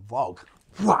next vlog.